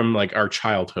stuff from like our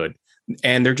childhood,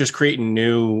 and they're just creating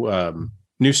new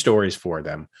stories for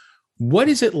them. What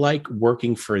is it like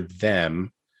working for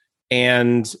them?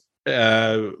 And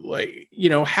like,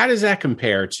 how does that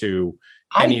compare to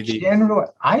any of the?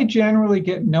 I generally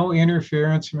get no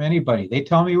interference from anybody. They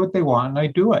tell me what they want and I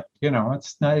do it.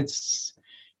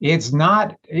 It's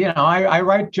not,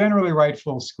 I generally write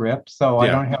full script, so I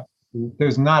don't have,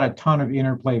 there's not a ton of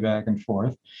interplay back and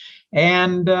forth.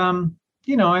 And,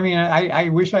 I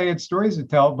wish I had stories to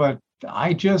tell, but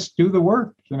I just do the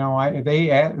work.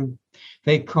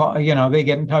 They call, they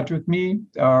get in touch with me,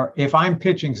 or if I'm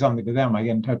pitching something to them, I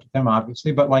get in touch with them,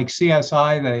 obviously. But like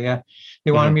CSI,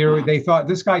 they wanted me to, they thought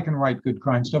this guy can write good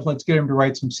crime stuff. Let's get him to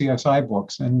write some CSI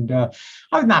books. And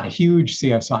I'm not a huge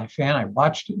CSI fan. I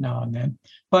watched it now and then,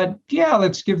 but yeah,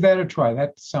 let's give that a try.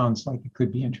 That sounds like it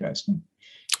could be interesting.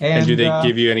 And do they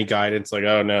give you any guidance? Like,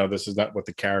 oh no, this is not what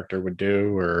the character would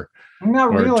do, or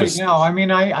not really. No, I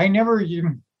mean, I never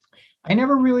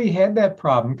really had that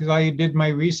problem because I did my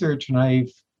research and I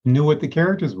knew what the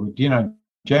characters would,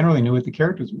 generally knew what the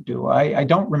characters would do. I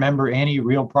don't remember any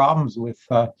real problems with,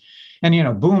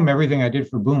 and Boom, everything I did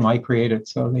for Boom, I created,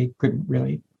 so they couldn't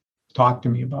really talk to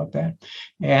me about that.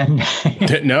 And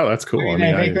no, that's cool.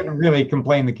 They couldn't really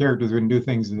complain the characters wouldn't do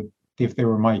things that, if they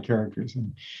were my characters.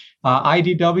 And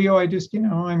IDW, I just,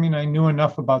 I knew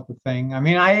enough about the thing.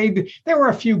 There were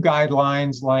a few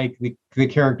guidelines, like the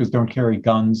characters don't carry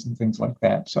guns and things like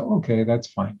that. So, okay, that's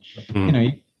fine.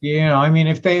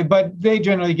 But they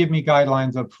generally give me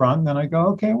guidelines up front, and then I go,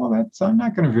 okay, well, I'm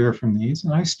not going to veer from these.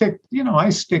 And I stick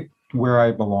where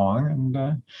I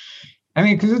belong. And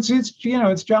because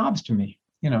it's jobs to me.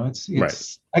 It's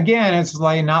right. Again, it's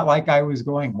like not like I was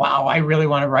going, wow, I really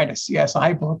want to write a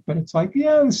CSI book, but it's like,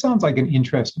 yeah, it sounds like an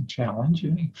interesting challenge.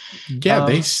 Yeah,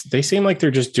 they seem like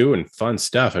they're just doing fun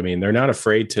stuff. They're not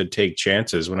afraid to take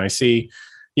chances. When I see,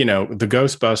 the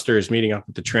Ghostbusters meeting up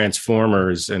with the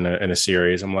Transformers in a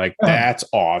series, I'm like, that's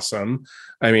awesome.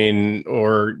 Or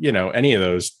any of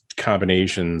those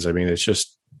combinations. It's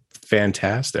just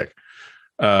fantastic.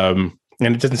 And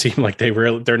it doesn't seem like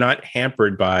they're not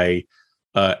hampered by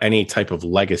any type of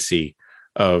legacy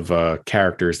of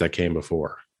characters that came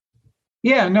before.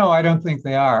 Yeah, no, I don't think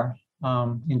they are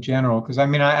in general. Because I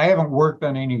haven't worked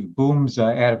on any Boom's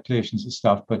adaptations and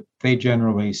stuff, but they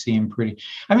generally seem pretty.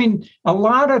 A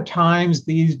lot of times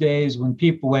these days when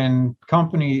film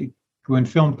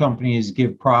companies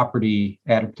give property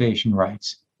adaptation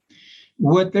rights,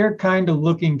 what they're kind of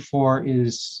looking for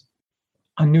is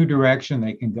a new direction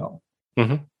they can go.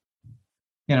 Mm-hmm.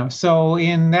 So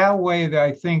in that way,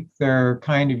 I think they're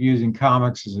kind of using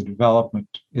comics as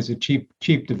a cheap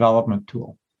development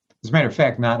tool. As a matter of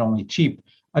fact, not only cheap,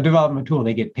 a development tool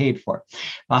they get paid for.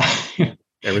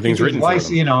 Everything's written for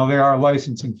them. There are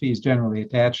licensing fees generally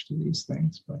attached to these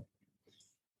things,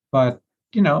 but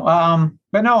no,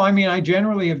 I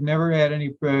generally have never had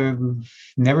any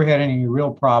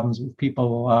real problems with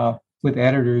people, with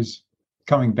editors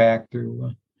coming back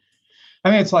to.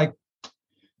 It's like,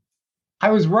 I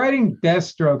was writing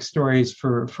Deathstroke stories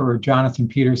for Jonathan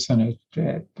Peterson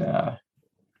at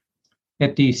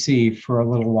DC for a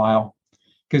little while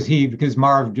because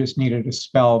Marv just needed a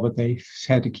spell, but they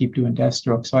had to keep doing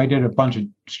Deathstroke. So I did a bunch of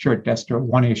short Deathstroke,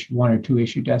 one or two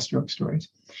issue Deathstroke stories.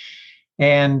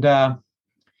 And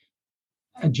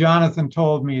Jonathan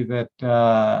told me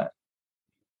that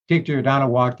Dick Giordano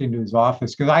walked into his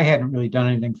office because I hadn't really done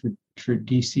anything for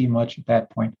DC much at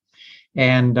that point.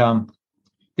 And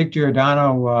Dick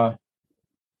Giordano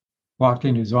walked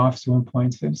into his office at one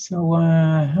point and said, "So,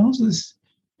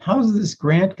 how's this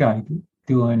Grant guy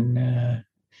doing?"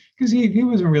 Because he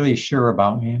wasn't really sure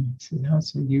about me. And he said,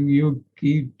 "So you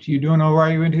doing all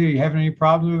right? You having any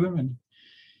problems with him?" And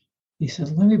he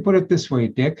said, "Let me put it this way,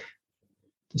 Dick.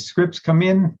 The scripts come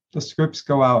in, the scripts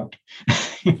go out."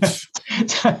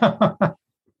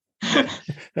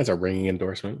 That's a ringing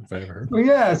endorsement if I ever heard. Well,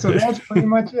 yeah, so that's pretty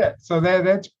much it. So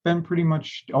that's been pretty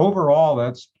much overall.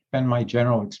 That's been my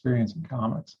general experience in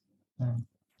comics.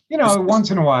 Once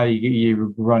in a while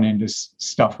you run into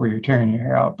stuff where you're tearing your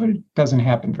hair out, but it doesn't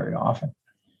happen very often.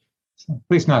 So, at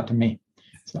least not to me.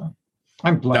 So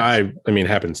I'm blessed. It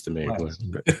happens to me.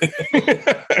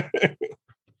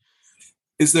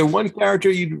 Is there one character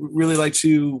you'd really like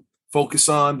to focus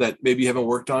on that maybe you haven't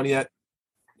worked on yet?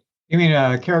 You mean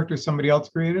a character somebody else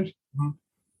created? Mm-hmm.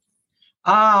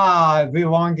 The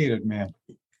Elongated Man.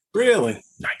 Really?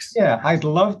 Nice. Yeah, I'd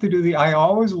love to do I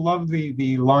always loved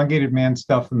the Elongated Man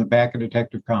stuff in the back of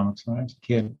Detective Comics when I was a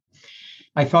kid.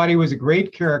 I thought he was a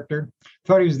great character.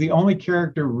 Thought he was the only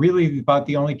character, really about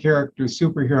the only character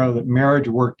superhero that marriage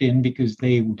worked in, because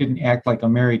they didn't act like a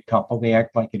married couple. They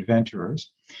act like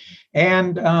adventurers.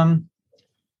 And, I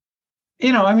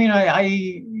mean,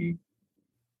 I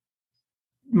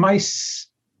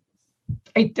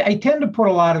tend to put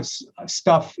a lot of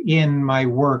stuff in my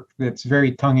work that's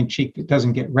very tongue-in-cheek, that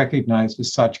doesn't get recognized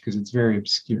as such because it's very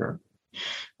obscure.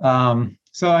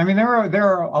 So, I mean, there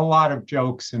are a lot of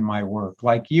jokes in my work.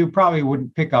 Like, you probably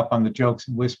wouldn't pick up on the jokes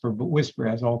in Whisper, but Whisper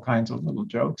has all kinds of little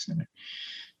jokes in it.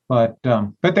 But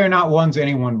they're not ones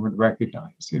anyone would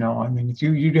recognize. I mean,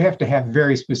 you'd have to have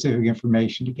very specific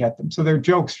information to get them. So they're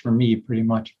jokes for me, pretty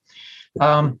much.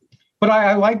 But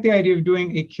I like the idea of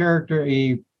doing a character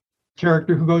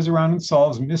who goes around and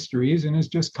solves mysteries and is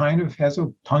just kind of has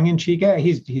a tongue-in-cheek.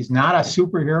 He's not a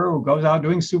superhero who goes out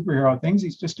doing superhero things.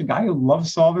 He's just a guy who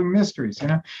loves solving mysteries.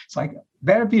 It's like,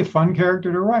 that'd be a fun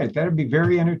character to write. That'd be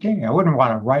very entertaining. I wouldn't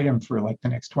want to write him for like the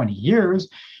next 20 years,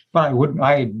 but I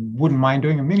wouldn't mind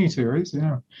doing a miniseries.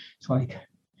 It's like,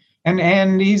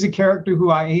 and he's a character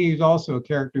he's also a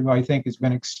character who I think has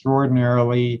been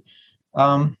extraordinarily,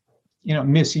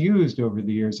 misused over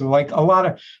the years. So like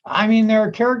there are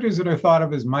characters that are thought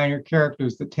of as minor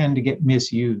characters that tend to get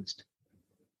misused,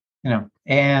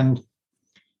 and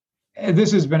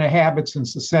this has been a habit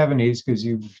since the 70s, because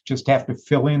you just have to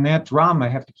fill in that drama,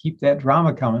 have to keep that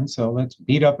drama coming. So let's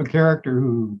beat up a character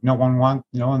who no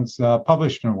one's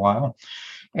published in a while.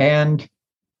 And,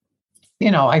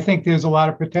 I think there's a lot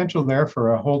of potential there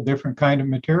for a whole different kind of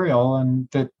material, and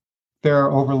that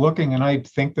they're overlooking, and I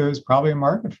think there's probably a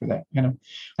market for that.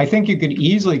 I think you could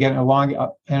easily get an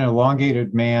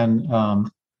elongated man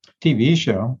TV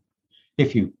show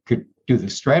if you could do the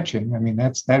stretching. I mean,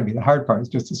 that'd be the hard part. It's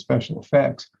just the special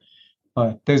effects.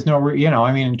 But there's no,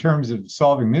 I mean, in terms of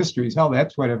solving mysteries, hell,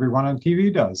 that's what everyone on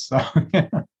TV does. So,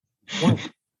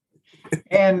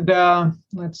 and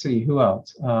let's see, who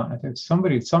else? I think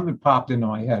something popped into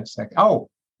my head. It's like,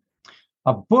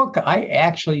 a book I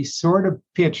actually sort of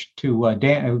pitched to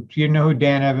Dan. Do you know who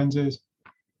Dan Evans is?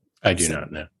 I do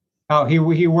not know. Oh,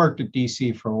 he worked at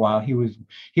DC for a while. He was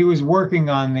working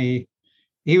on he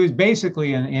was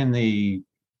basically in the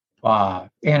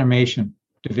animation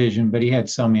division, but he had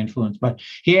some influence. But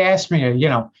he asked me to,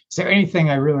 is there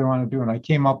anything I really want to do? And I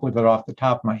came up with it off the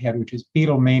top of my head, which is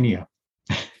Beatlemania,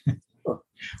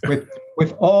 with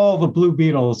all the Blue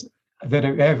Beetles that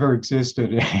have ever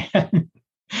existed.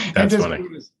 That's funny.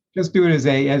 Just do it as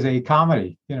a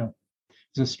comedy, as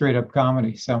a straight up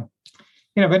comedy. So,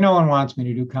 but no one wants me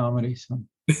to do comedy. So,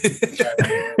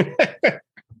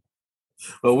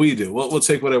 well, we do. We'll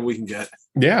take whatever we can get.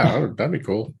 Yeah, that'd be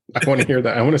cool. I want to hear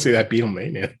that. I want to see that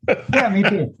Beatlemania. Yeah, me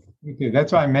too. Me too.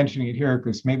 That's why I'm mentioning it here,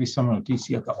 because maybe someone at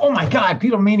DC will go, "Oh my God,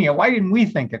 Beatlemania! Why didn't we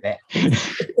think of that?"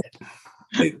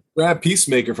 They grab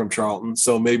Peacemaker from Charlton,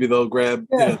 so maybe they'll grab.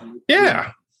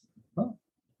 Yeah.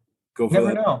 Go for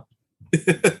Never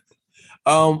that.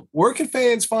 Know. Where can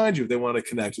fans find you if they want to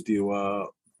connect with you?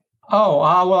 Well,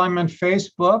 I'm on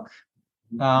Facebook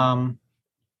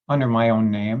under my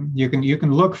own name. You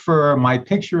can look for my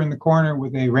picture in the corner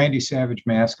with a Randy Savage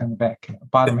mask on the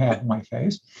bottom half of my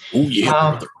face. Oh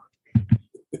yeah.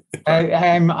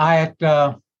 I'm at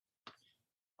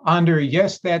under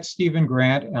Yes, That's Stephen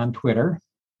Grant on Twitter.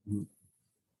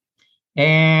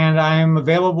 And I'm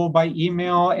available by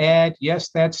email at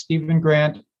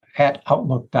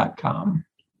yesthat'sstephengrant@outlook.com.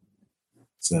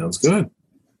 Sounds good.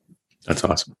 That's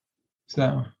awesome.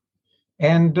 So,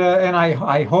 and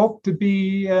I hope to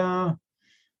be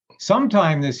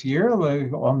sometime this year,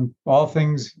 on all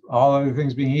other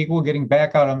things being equal, getting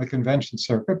back out on the convention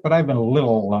circuit. But I've been a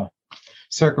little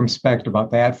circumspect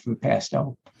about that for the past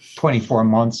 24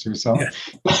 months or so. Yeah.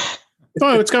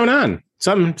 Oh, what's going on?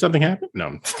 Something happened?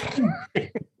 No.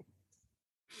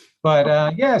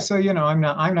 But so I'm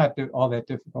not all that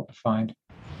difficult to find.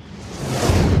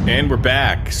 And we're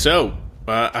back. So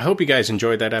I hope you guys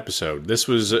enjoyed that episode. This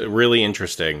was really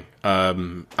interesting.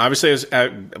 Obviously, as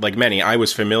like many, I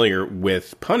was familiar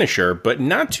with Punisher, but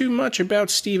not too much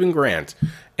about Stephen Grant.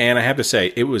 And I have to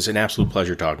say, it was an absolute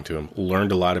pleasure talking to him.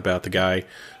 Learned a lot about the guy.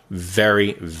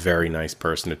 Very, very nice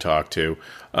person to talk to.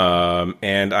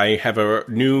 And I have a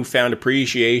newfound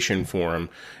appreciation for him,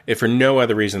 if for no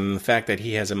other reason than the fact that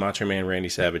he has a Macho Man Randy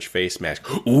Savage face mask.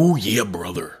 Ooh, yeah,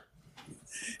 brother.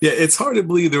 Yeah, it's hard to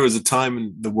believe there was a time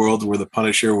in the world where the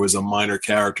Punisher was a minor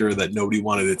character that nobody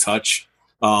wanted to touch.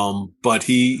 But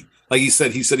he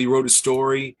said he wrote a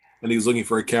story and he was looking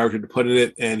for a character to put in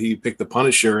it, and he picked the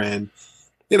Punisher, and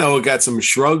it got some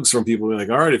shrugs from people like,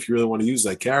 all right, if you really want to use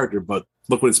that character, but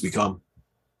look what it's become.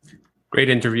 Great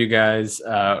interview, guys.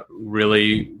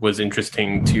 Really was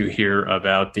interesting to hear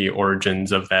about the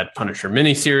origins of that Punisher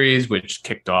miniseries, which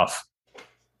kicked off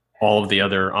all of the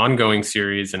other ongoing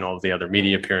series and all of the other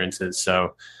media appearances.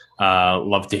 So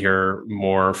love to hear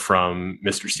more from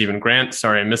Mr. Stephen Grant.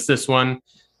 Sorry I missed this one,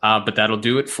 but that'll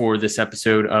do it for this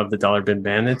episode of the Dollar Bin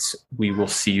Bandits. We will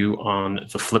see you on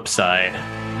the flip side.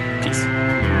 Peace.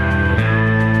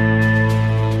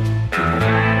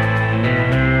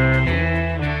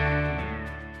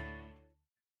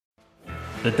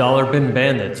 The Dollar Bin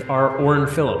Bandits are Oren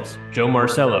Phillips, Joe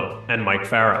Marcello, and Mike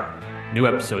Farah. New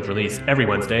episodes released every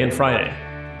Wednesday and Friday.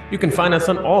 You can find us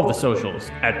on all of the socials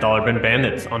at Dollar Bin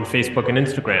Bandits on Facebook and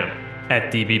Instagram,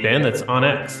 at DB Bandits on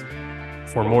X.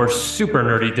 For more super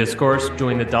nerdy discourse,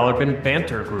 join the Dollar Bin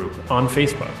Banter group on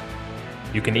Facebook.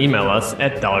 You can email us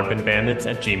at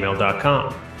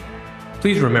dollarbinbandits@gmail.com.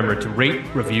 Please remember to rate,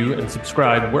 review, and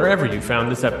subscribe wherever you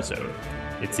found this episode.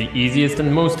 It's the easiest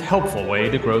and most helpful way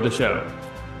to grow the show.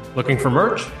 Looking for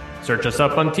merch? Search us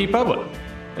up on TeePublic.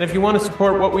 And if you want to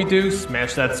support what we do,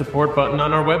 smash that support button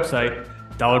on our website,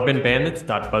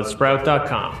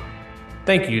 dollarbinbandits.buzzsprout.com.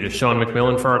 Thank you to Sean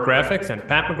McMillan for our graphics and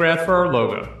Pat McGrath for our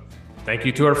logo. Thank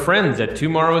you to our friends at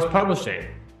Tomorrow's Publishing,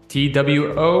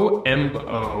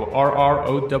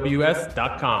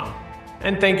 TWOMORROWS.com.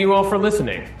 And thank you all for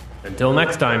listening. Until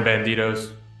next time,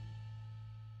 Banditos.